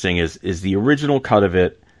is interesting. Is the original cut of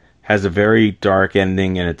it has a very dark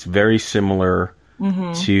ending, and it's very similar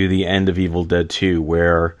to the end of Evil Dead 2,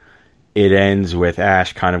 where it ends with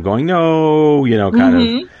Ash kind of going, no, you know,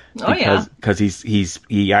 kind of, because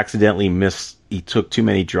he accidentally he took too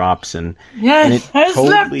many drops, and I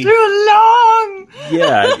slept too long.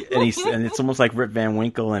 Yeah, and it's almost like Rip Van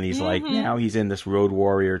Winkle, and he's like, now he's in this Road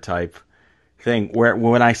Warrior type thing. Where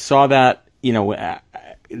when I saw that, you know, I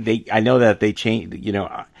know that they changed, you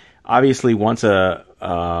know, obviously once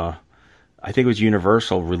I think it was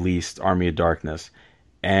Universal released Army of Darkness,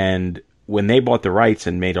 and when they bought the rights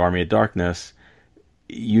and made Army of Darkness,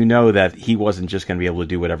 you know that he wasn't just going to be able to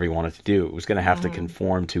do whatever he wanted to do. It was going to have to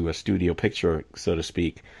conform to a studio picture, so to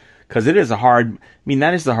speak, because it is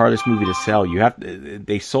that is the hardest movie to sell.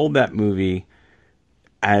 They sold that movie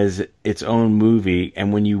as its own movie,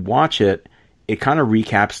 and when you watch it, it kind of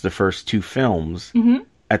recaps the first two films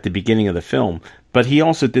at the beginning of the film. But he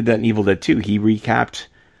also did that in Evil Dead 2. He recapped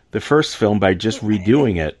the first film by just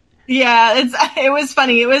redoing it. Yeah, it was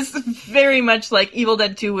funny. It was very much like Evil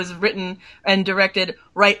Dead 2 was written and directed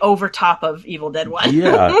right over top of Evil Dead 1.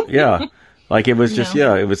 Yeah. Like, it was just,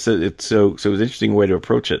 it was so it was an interesting way to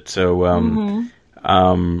approach it. So,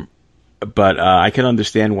 but I can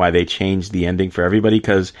understand why they changed the ending for everybody,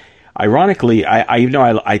 because ironically, I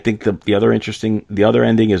think the other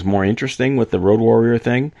ending is more interesting with the Road Warrior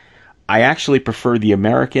thing. I actually prefer the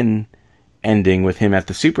American ending with him at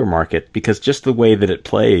the supermarket, because just the way that it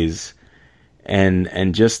plays,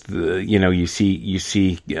 and just the, you know, you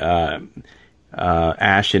see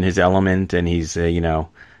Ash in his element, and he's you know,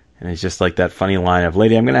 and it's just like that funny line of,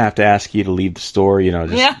 "Lady, I'm going to have to ask you to leave the store," you know,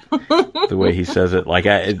 just the way he says it. Like,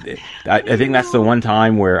 I think that's the one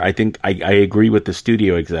time where I think I agree with the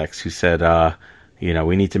studio execs who said, you know,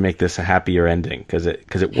 we need to make this a happier ending because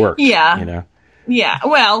it works. Yeah, you know. Yeah,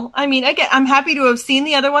 well, I mean, again, I'm happy to have seen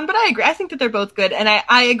the other one, but I agree. I think that they're both good, and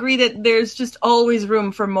I agree that there's just always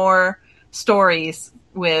room for more stories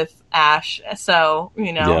with Ash. So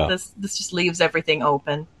this just leaves everything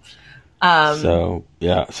open. So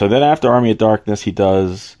then after Army of Darkness, he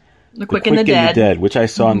does The Quick and the Dead, which I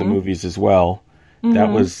saw in the movies as well.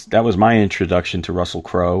 Mm-hmm. That was my introduction to Russell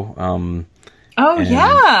Crowe.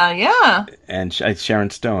 And Sharon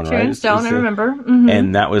Stone, right? Sharon Stone, I remember. Mm-hmm.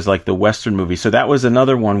 And that was like the Western movie. So that was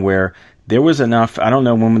another one where there was enough. I don't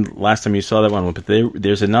know when last time you saw that one, but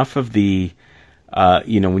there's enough of the,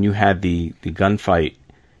 when you had the gunfight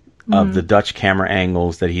of the Dutch camera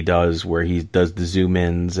angles that he does, where he does the zoom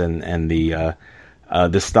ins and the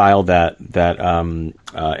style that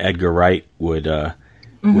Edgar Wright would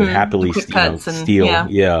happily steal.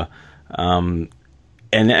 Yeah.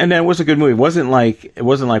 And it was a good movie. It wasn't like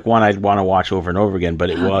one I'd want to watch over and over again, but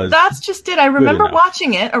it was. That's just it. I remember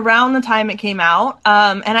watching it around the time it came out,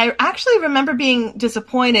 and I actually remember being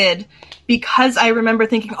disappointed because I remember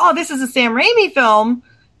thinking, "Oh, this is a Sam Raimi film.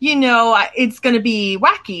 It's going to be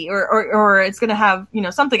wacky or it's going to have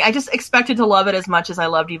something." I just expected to love it as much as I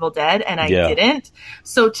loved Evil Dead, and I didn't.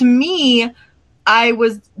 So to me, I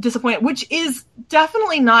was disappointed, which is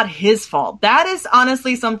definitely not his fault. That is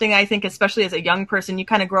honestly something I think, especially as a young person, you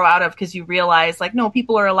kind of grow out of because you realize, like, no,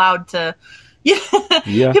 people are allowed to,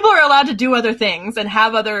 people are allowed to do other things and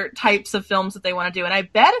have other types of films that they want to do. And I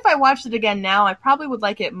bet if I watched it again now, I probably would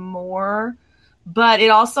like it more. But it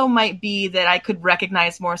also might be that I could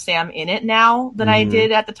recognize more Sam in it now than I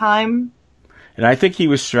did at the time. And I think he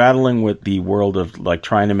was straddling with the world of like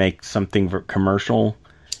trying to make something commercial.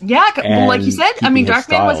 Yeah, well, like you said, I mean,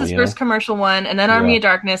 Darkman was his first commercial one, and then Army of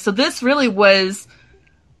Darkness. So this really was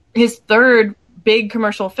his third big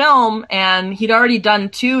commercial film, and he'd already done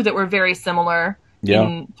two that were very similar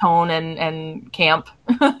in tone and camp,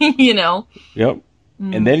 Yep.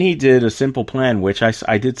 And then he did A Simple Plan, which I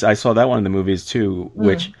saw that one in the movies too,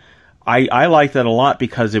 which I liked that a lot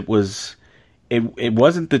because it was. It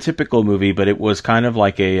wasn't the typical movie, but it was kind of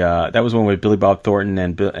like that was one with Billy Bob Thornton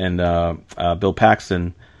and Bill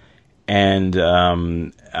Paxton. And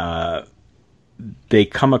they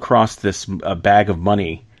come across this bag of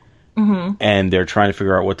money, and they're trying to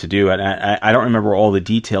figure out what to do. And I don't remember all the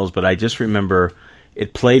details, but I just remember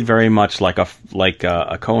it played very much like a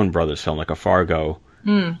Coen Brothers film, like a Fargo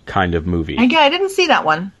kind of movie. I didn't see that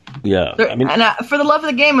one. Yeah, For the Love of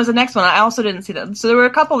the Game was the next one. I also didn't see that. So there were a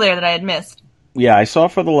couple there that I had missed. Yeah, I saw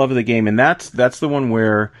For the Love of the Game, and that's the one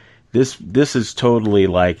where this is totally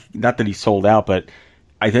like, not that he sold out, but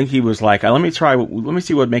I think he was like, let me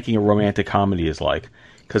see what making a romantic comedy is like.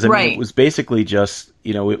 Because it was basically just,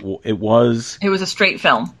 it was a straight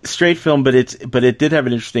film. But it did have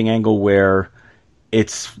an interesting angle where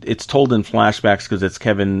it's told in flashbacks because it's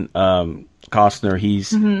Kevin Costner.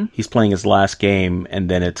 He's playing his last game, and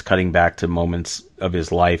then it's cutting back to moments of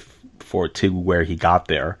his life to where he got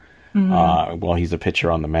there. While he's a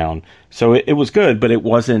pitcher on the mound. So it was good, but it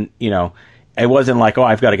wasn't, it wasn't like, oh,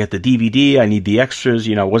 I've got to get the DVD, I need the extras,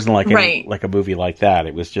 it wasn't like like a movie like that.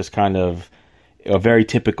 It was just kind of a very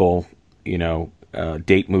typical,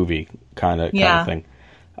 date movie kind of thing.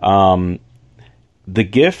 The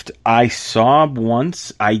Gift I saw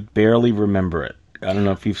once, I barely remember it. I don't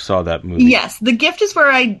know if you saw that movie. Yes, The Gift is where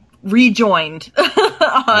I rejoined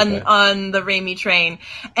on the Raimi train,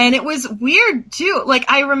 and it was weird too. Like,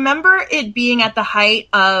 I remember it being at the height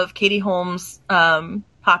of Katie Holmes'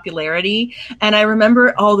 popularity, and I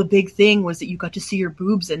remember the big thing was that you got to see your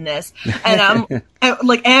boobs in this, and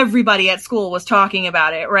like everybody at school was talking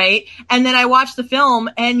about it, right? And then I watched the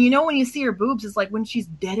film, and when you see her boobs, it's like when she's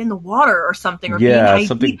dead in the water or something, or being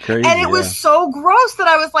something crazy, and it was so gross that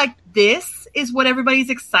I was like, this is what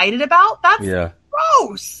everybody's excited about? That's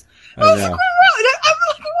gross. That's gross. I'm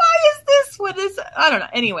like, why is this? What is? I don't know.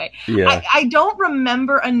 Anyway, I don't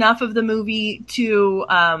remember enough of the movie to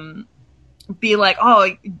be like, oh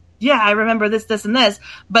yeah, I remember this, and this.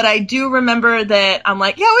 But I do remember that I'm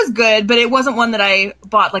like, yeah, it was good, but it wasn't one that I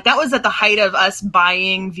bought. Like, that was at the height of us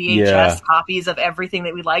buying VHS copies of everything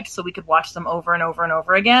that we liked, so we could watch them over and over and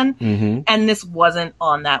over again. And this wasn't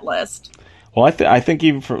on that list. Well, I think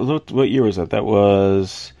even for what year was that? That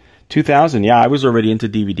was 2000. Yeah, I was already into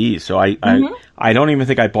DVDs, so I don't even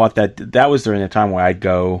think I bought that. That was during the time where I'd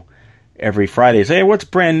go every Friday and say, hey, what's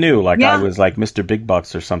brand new? Like, I was like Mr. Big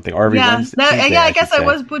Bucks or something, or every Wednesday. I guess I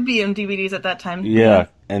would be in DVDs at that time. Yeah,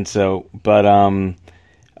 and so, but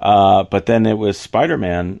then it was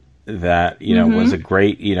Spider-Man that was a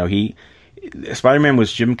great. Spider-Man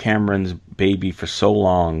was Jim Cameron's baby for so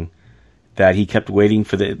long that he kept waiting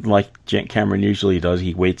for like Cameron usually does.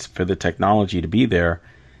 He waits for the technology to be there.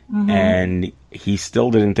 and he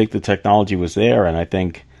still didn't think the technology was there. And I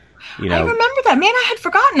think, you know, I remember that. Man, I had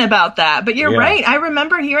forgotten about that. But you're right. I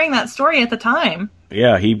remember hearing that story at the time.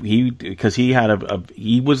 Yeah, because he had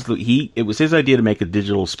it was his idea to make a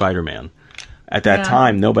digital Spider-Man. At that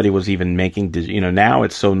time, nobody was even making, now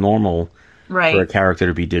it's so normal for a character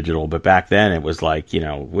to be digital. But back then it was like,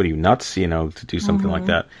 what are you, nuts, to do something like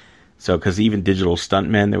that? So, because even digital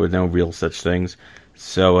stuntmen, there were no real such things.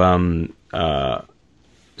 So,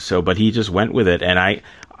 but he just went with it. And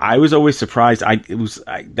I was always surprised.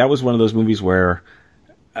 That was one of those movies where,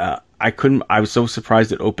 I was so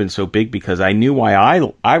surprised it opened so big because I knew why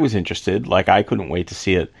I was interested. Like, I couldn't wait to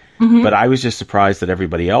see it. But I was just surprised that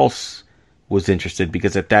everybody else was interested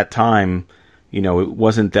because at that time, it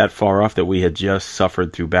wasn't that far off that we had just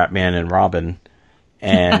suffered through Batman and Robin,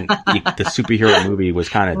 and the superhero movie was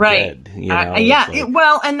kind of dead.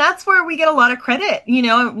 Well, and that's where we get a lot of credit.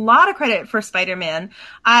 A lot of credit for Spider-Man.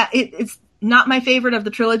 It's not my favorite of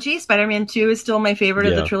the trilogy. Spider-Man 2 is still my favorite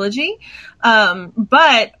of the trilogy.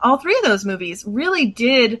 But all three of those movies really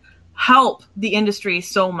did help the industry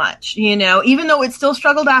so much, even though it still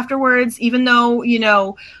struggled afterwards, even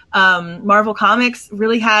though, Marvel Comics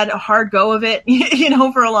really had a hard go of it,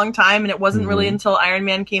 for a long time. And it wasn't really until Iron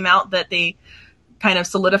Man came out that they kind of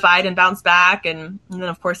solidified and bounced back. And then,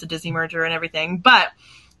 of course, the Disney merger and everything. But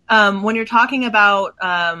when you're talking about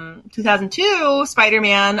 2002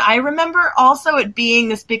 Spider-Man, I remember also it being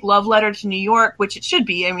this big love letter to New York, which it should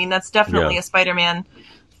be. I mean, that's definitely a Spider-Man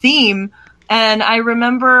theme. And I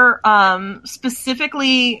remember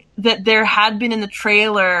specifically that there had been in the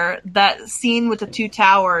trailer that scene with the two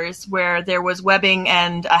towers where there was webbing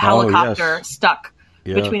and a helicopter stuck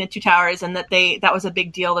between the two towers, and that was a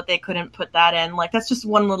big deal that they couldn't put that in. Like, that's just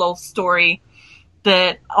one little story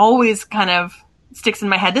that always kind of sticks in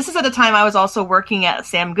my head. This is at a time I was also working at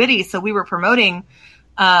Sam Goody, so we were promoting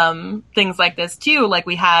things like this too. Like,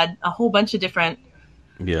 we had a whole bunch of different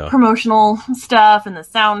promotional stuff and the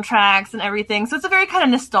soundtracks and everything. So it's a very kind of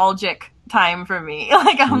nostalgic time for me.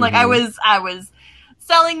 Like, I was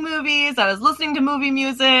selling movies, I was listening to movie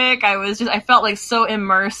music, I felt like so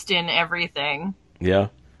immersed in everything. Yeah.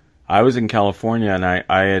 I was in California and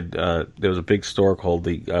I had there was a big store called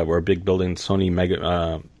or a big building, Sony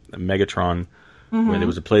Megatron, where there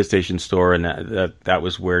was a PlayStation store, and that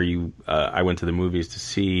was where I went to the movies to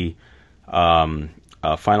see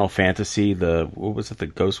Final Fantasy, what was it, The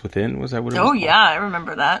Ghost Within? Was that what it was? Oh, yeah, I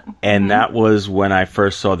remember that. And that was when I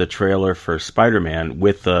first saw the trailer for Spider-Man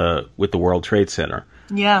with the World Trade Center.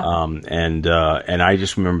 Yeah. And I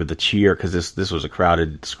just remember the cheer, because this was a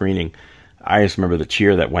crowded screening. I just remember the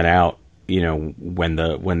cheer that went out, when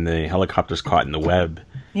the helicopter's caught in the web.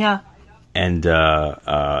 Yeah. And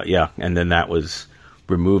and then that was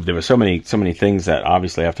removed. There were so many things that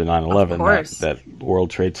obviously after 9/11 that World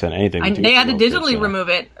Trade Center, anything. They had to digitally remove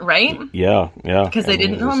it, right? Yeah. Because they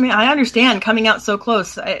didn't. I mean, I understand coming out so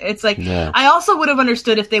close. It's like I also would have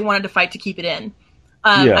understood if they wanted to fight to keep it in.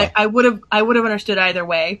 I would have understood either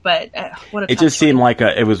way, but what a it just seemed like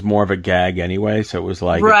it was more of a gag anyway. So it was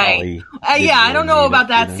like right. I don't know about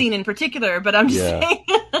that scene in particular, but I'm just saying.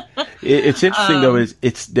 It's interesting though.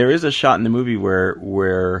 There is a shot in the movie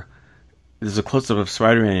where there's a close up of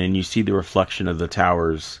Spider-Man and you see the reflection of the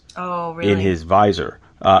towers in his visor,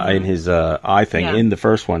 in his eye thing in the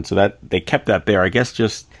first one. So that they kept that there, I guess,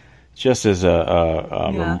 just as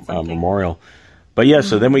a memorial. But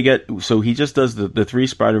so then he just does the three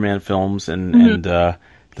Spider-Man films, and the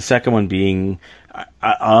second one being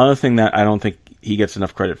another thing that I don't think he gets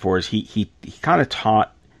enough credit for is he kind of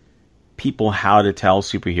taught people how to tell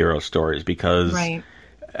superhero stories, because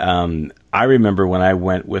I remember when I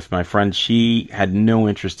went with my friend, she had no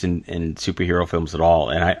interest in superhero films at all,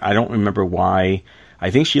 and I don't remember why.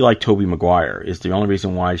 I think she liked Tobey Maguire is the only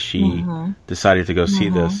reason why she decided to go see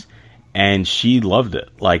this. And she loved it,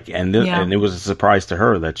 and it was a surprise to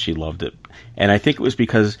her that she loved it. And I think it was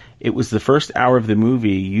because it was the first hour of the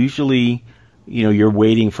movie. Usually, you're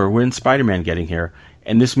waiting for when's Spider-Man getting here,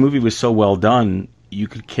 and this movie was so well done, you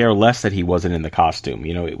could care less that he wasn't in the costume.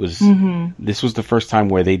 It was this was the first time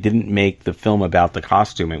where they didn't make the film about the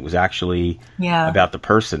costume; it was actually about the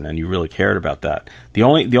person, and you really cared about that. The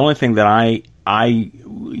only thing that I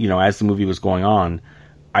as the movie was going on,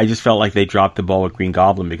 I just felt like they dropped the ball with Green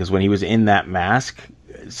Goblin, because when he was in that mask,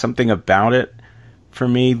 something about it for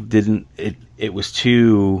me it was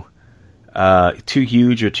too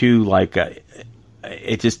huge or too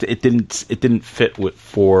it didn't fit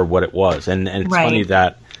for what it was. And it's funny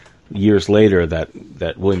that years later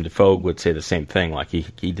that William Dafoe would say the same thing, like he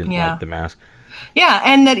didn't like the mask. Yeah,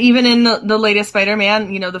 and that even in the latest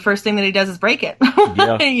Spider-Man, the first thing that he does is break it.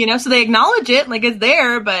 Yeah. So they acknowledge it, like it's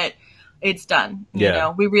there, but it's done.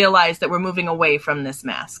 Yeah. We realize that we're moving away from this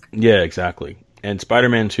mask. Yeah, exactly. And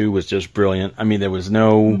Spider-Man 2 was just brilliant. I mean, there was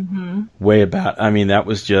no way about. I mean, that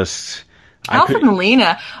was just. Alfred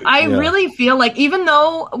Molina. I really feel like even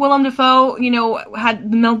though Willem Dafoe,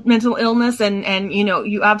 had mental illness and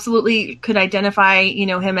you absolutely could identify,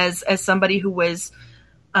 him as somebody who was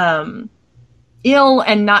ill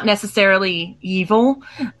and not necessarily evil.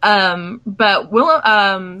 But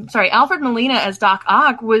Alfred Molina as Doc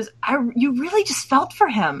Ock you really just felt for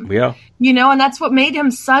him. Yeah. And that's what made him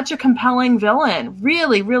such a compelling villain.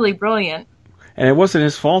 Really, really brilliant. And it wasn't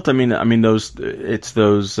his fault. I mean, those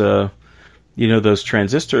those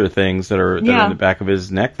transistor things that are in the back of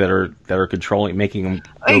his neck that are controlling, making him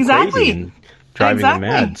go crazy and driving him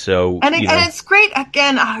mad. So, and it's great.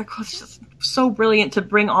 Again, it's just so brilliant to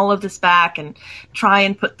bring all of this back and try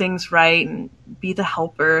and put things right and be the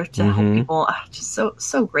helper to help people. Just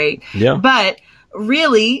so great. Yeah. But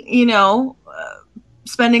really,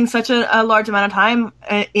 spending such a large amount of time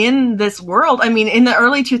in this world. I mean, in the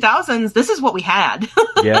early 2000s, this is what we had.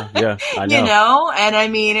 Yeah, I know. And I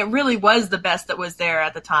mean, it really was the best that was there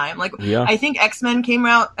at the time. Like, I think X-Men came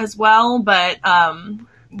out as well, but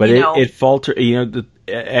it faltered. The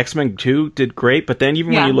X-Men 2 did great, but then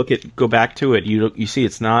even when you go back to it, you see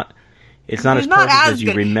it's not as perfect as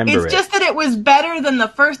you remember it. It's just that it was better than the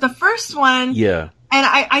first. The first one, and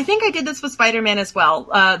I think I did this with Spider-Man as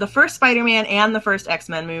well. The first Spider-Man and the first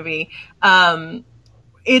X-Men movie.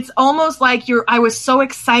 It's almost like I was so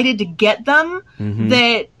excited to get them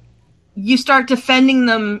that you start defending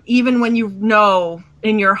them even when you know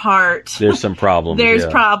in your heart there's some problems. There's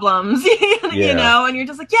problems, and you're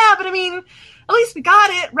just like, but I mean, at least we got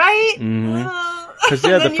it, right? Because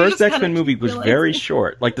the first X-Men movie was very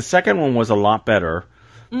short. Like the second one was a lot better.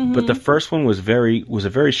 But the first one was a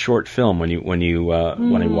very short film when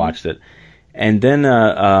I watched it, and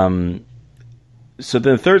then so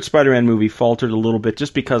the third Spider-Man movie faltered a little bit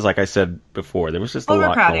just because, like I said before, there was just a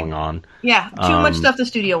lot going on. Yeah, too much stuff the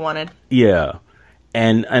studio wanted. Yeah,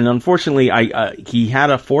 and unfortunately, he had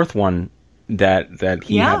a fourth one that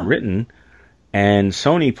he had written, and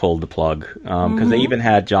Sony pulled the plug because they even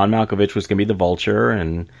had John Malkovich was going to be the Vulture,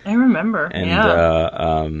 and I remember,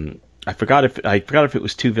 I forgot if it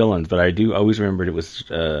was two villains, but I do always remembered it was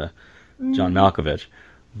John Malkovich.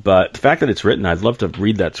 But the fact that it's written, I'd love to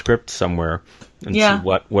read that script somewhere and see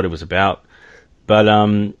what it was about. But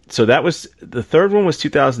so that was the third one was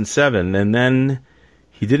 2007, and then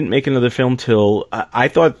he didn't make another film till I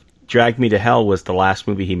thought Drag Me to Hell was the last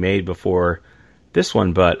movie he made before this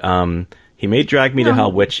one, but he made Drag Me to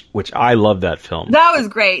Hell, which I love that film. That was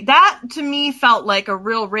great. That, to me, felt like a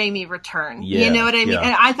real Raimi return. Yeah, you know what I mean?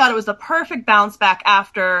 And I thought it was the perfect bounce back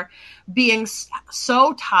after being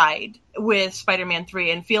so tied with Spider-Man 3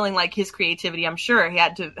 and feeling like his creativity, I'm sure, he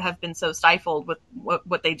had to have been so stifled with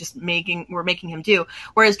what they just were making him do.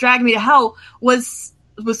 Whereas Drag Me to Hell was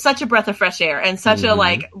such a breath of fresh air and such a,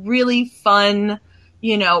 like, really fun,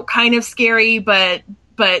 kind of scary, but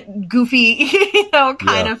goofy,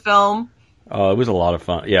 kind of film. Oh, it was a lot of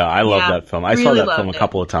fun. Yeah, I love that film. I saw that film a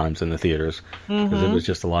couple of times in the theaters because it was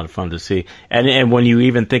just a lot of fun to see. And when you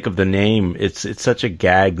even think of the name, it's such a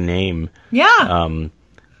gag name. Yeah.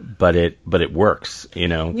 But it works, for what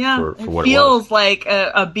it was. It feels like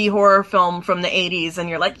a B horror film from the 80s, and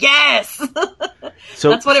you're like, yes! So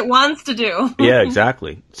that's what it wants to do. Yeah,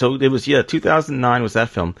 exactly. So it was 2009 was that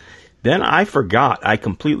film. Then I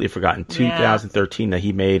completely forgot in 2013 that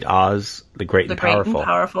he made Oz the Great and Powerful. Great and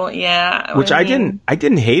Powerful, yeah. Which I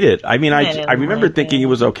didn't hate it. I mean, I remember thinking it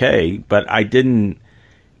was okay, but I didn't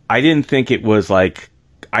think it was like,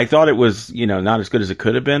 I thought it was, not as good as it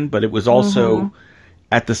could have been, but it was also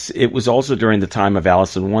it was also during the time of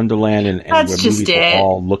Alice in Wonderland and where movies were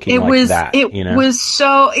all looking like that. It was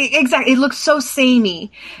so, exactly, it looked so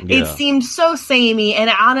samey. Yeah. It seemed so samey, and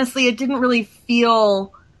honestly, it didn't really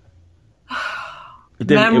feel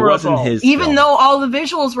memorable. It wasn't his even film. Though all the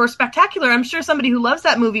visuals were spectacular. I'm sure somebody who loves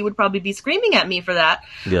that movie would probably be screaming at me for that.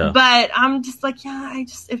 Yeah. But I'm just like,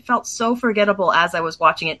 it felt so forgettable as I was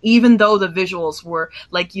watching it, even though the visuals were,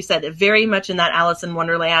 like you said, very much in that Alice in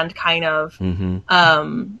Wonderland kind of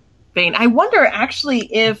vein. I wonder actually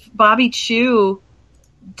if Bobby Chiu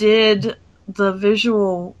did the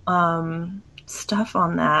visual stuff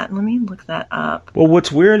on that. Let me look that up. Well,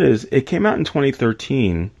 what's weird is it came out in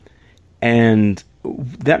 2013, and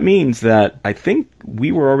that means that I think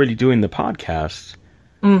we were already doing the podcast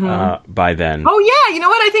by then. Oh yeah, you know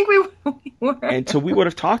what? I think we were. And so we would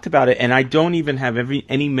have talked about it, and I don't even have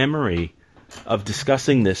any memory of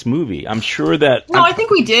discussing this movie. I'm sure that. No, I think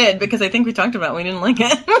we did, because I think we talked about it. We didn't like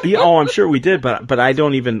it. Yeah, I'm sure we did, but I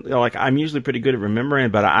don't even like. I'm usually pretty good at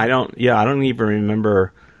remembering, but I don't even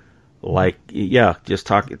remember. Just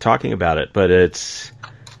talking about it. But it's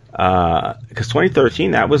because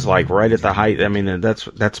 2013, that was like right at the height. I mean,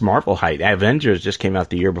 that's Marvel height. Avengers just came out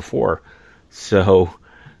the year before, so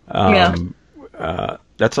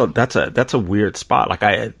that's a weird spot. Like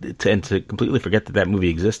I tend to completely forget that movie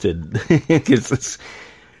existed. And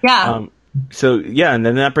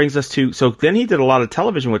then that brings us to. So then he did a lot of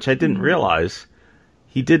television, which I didn't realize.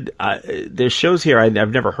 He did. There's shows here I've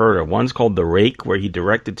never heard of. One's called The Rake, where he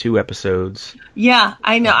directed 2 episodes. Yeah,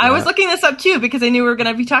 I know. I was looking this up too because I knew we were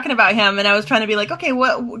going to be talking about him, and I was trying to be like, okay,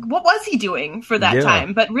 what was he doing for that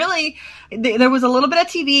time? But really, there was a little bit of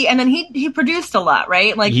TV, and then he produced a lot,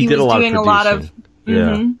 right? Like he was doing a lot of.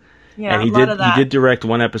 And he did direct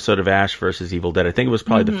 1 episode of Ash vs. Evil Dead. I think it was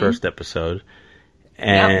probably the first episode,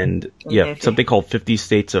 and something called 50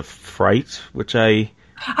 States of Fright, which I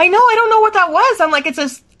don't know what that was. I'm like, it's a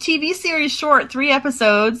TV series short, 3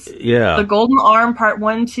 episodes. Yeah. The Golden Arm Part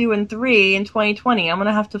 1, 2, and 3 in 2020. I'm going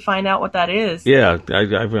to have to find out what that is. Yeah,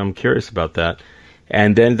 I'm curious about that.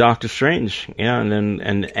 And then Doctor Strange. Yeah,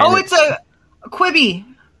 and it's a Quibi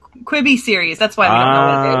series. That's why we don't know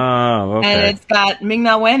what it is. Oh, okay. And it's got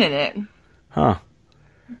Ming-Na Wen in it. Huh.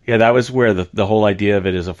 Yeah, that was where the whole idea of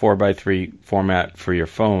it is a 4:3 format for your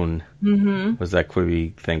phone was that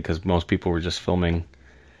Quibi thing, because most people were just filming.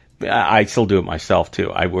 I still do it myself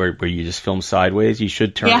too. Where you just film sideways. You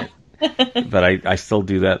should turn it, but I still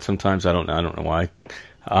do that sometimes. I don't know why.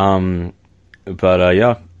 But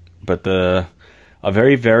a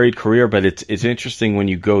very varied career. But it's interesting when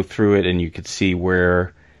you go through it and you could see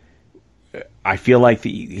where I feel like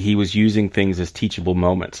he was using things as teachable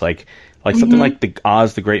moments, like something like the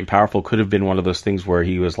Oz the Great and Powerful could have been one of those things where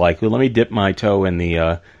he was like, well, let me dip my toe in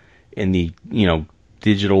the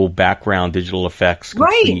digital background, digital effects,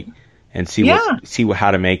 complete, and see how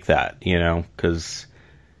to make that, because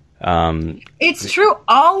it's true.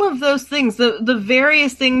 All of those things, the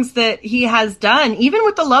various things that he has done, even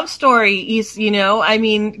with the love story,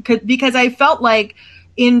 because I felt like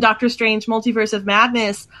in Doctor Strange Multiverse of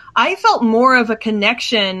Madness, I felt more of a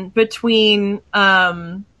connection between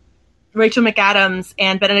Rachel McAdams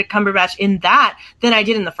and Benedict Cumberbatch in that than I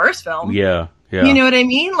did in the first film. Yeah. You know what I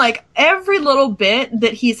mean? Like every little bit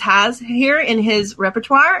that has here in his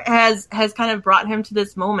repertoire has kind of brought him to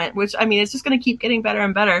this moment, which I mean, it's just going to keep getting better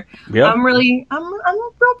and better. Yeah. I'm real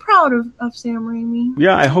proud of Sam Raimi.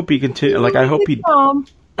 Yeah, I hope he continue. Like I hope he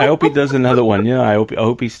does another one. Yeah, I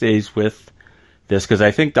hope he stays with this, because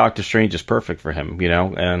I think Doctor Strange is perfect for him.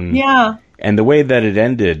 And the way that it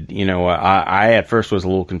ended, I at first was a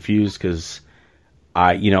little confused because.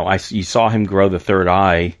 You saw him grow the third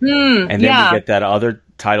eye, and then we get that other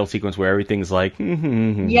title sequence where everything's like,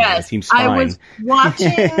 yes, it seems fine. I was watching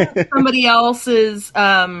somebody else's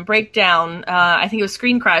breakdown. I think it was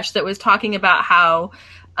Screen Crush that was talking about how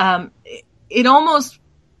it almost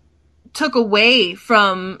took away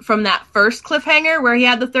from that first cliffhanger where he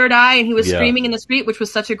had the third eye and he was screaming in the street, which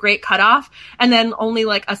was such a great cutoff. And then only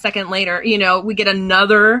like a second later, we get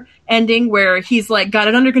another ending where he's like got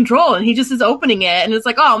it under control and he just is opening it. And it's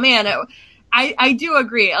like, oh man, I do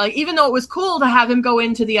agree. Like, even though it was cool to have him go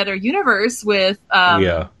into the other universe with,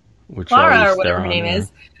 Clara or whatever her name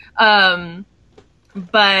is. I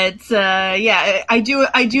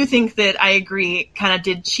do think that I agree. It kind of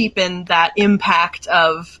did cheapen that impact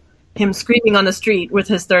of him screaming on the street with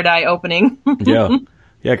his third eye opening.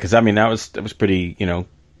 Because I mean that was pretty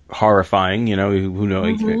horrifying. Who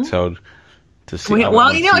knows? So to see.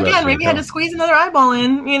 Again, maybe had to squeeze another eyeball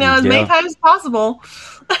in. As many times as possible.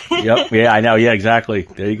 Yep. Yeah, I know. Yeah, exactly.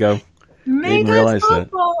 There you go. Many times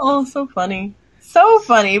possible. Oh, so funny. So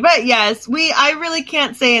funny. But yes, I really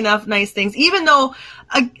can't say enough nice things. Even though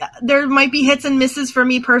there might be hits and misses for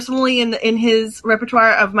me personally in his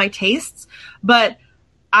repertoire of my tastes, but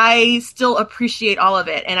I still appreciate all of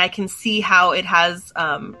it, and I can see how it has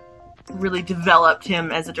really developed him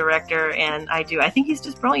as a director, and I think he's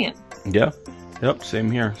just brilliant. Yeah. Yep, same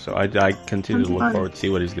here. So I continue to look forward to see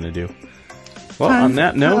what he's going to do. Well, on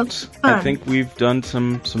that note, I think we've done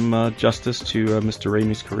some justice to Mr.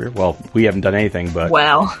 Raimi's career. Well, we haven't done anything, but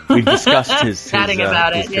we've discussed his chatting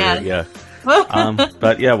about it. Career, yeah.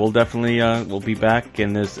 But yeah, we'll definitely we'll be back,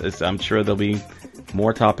 and I'm sure there'll be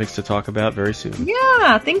more topics to talk about very soon.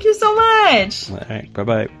 Yeah, thank you so much. All right,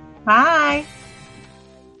 bye-bye. Bye.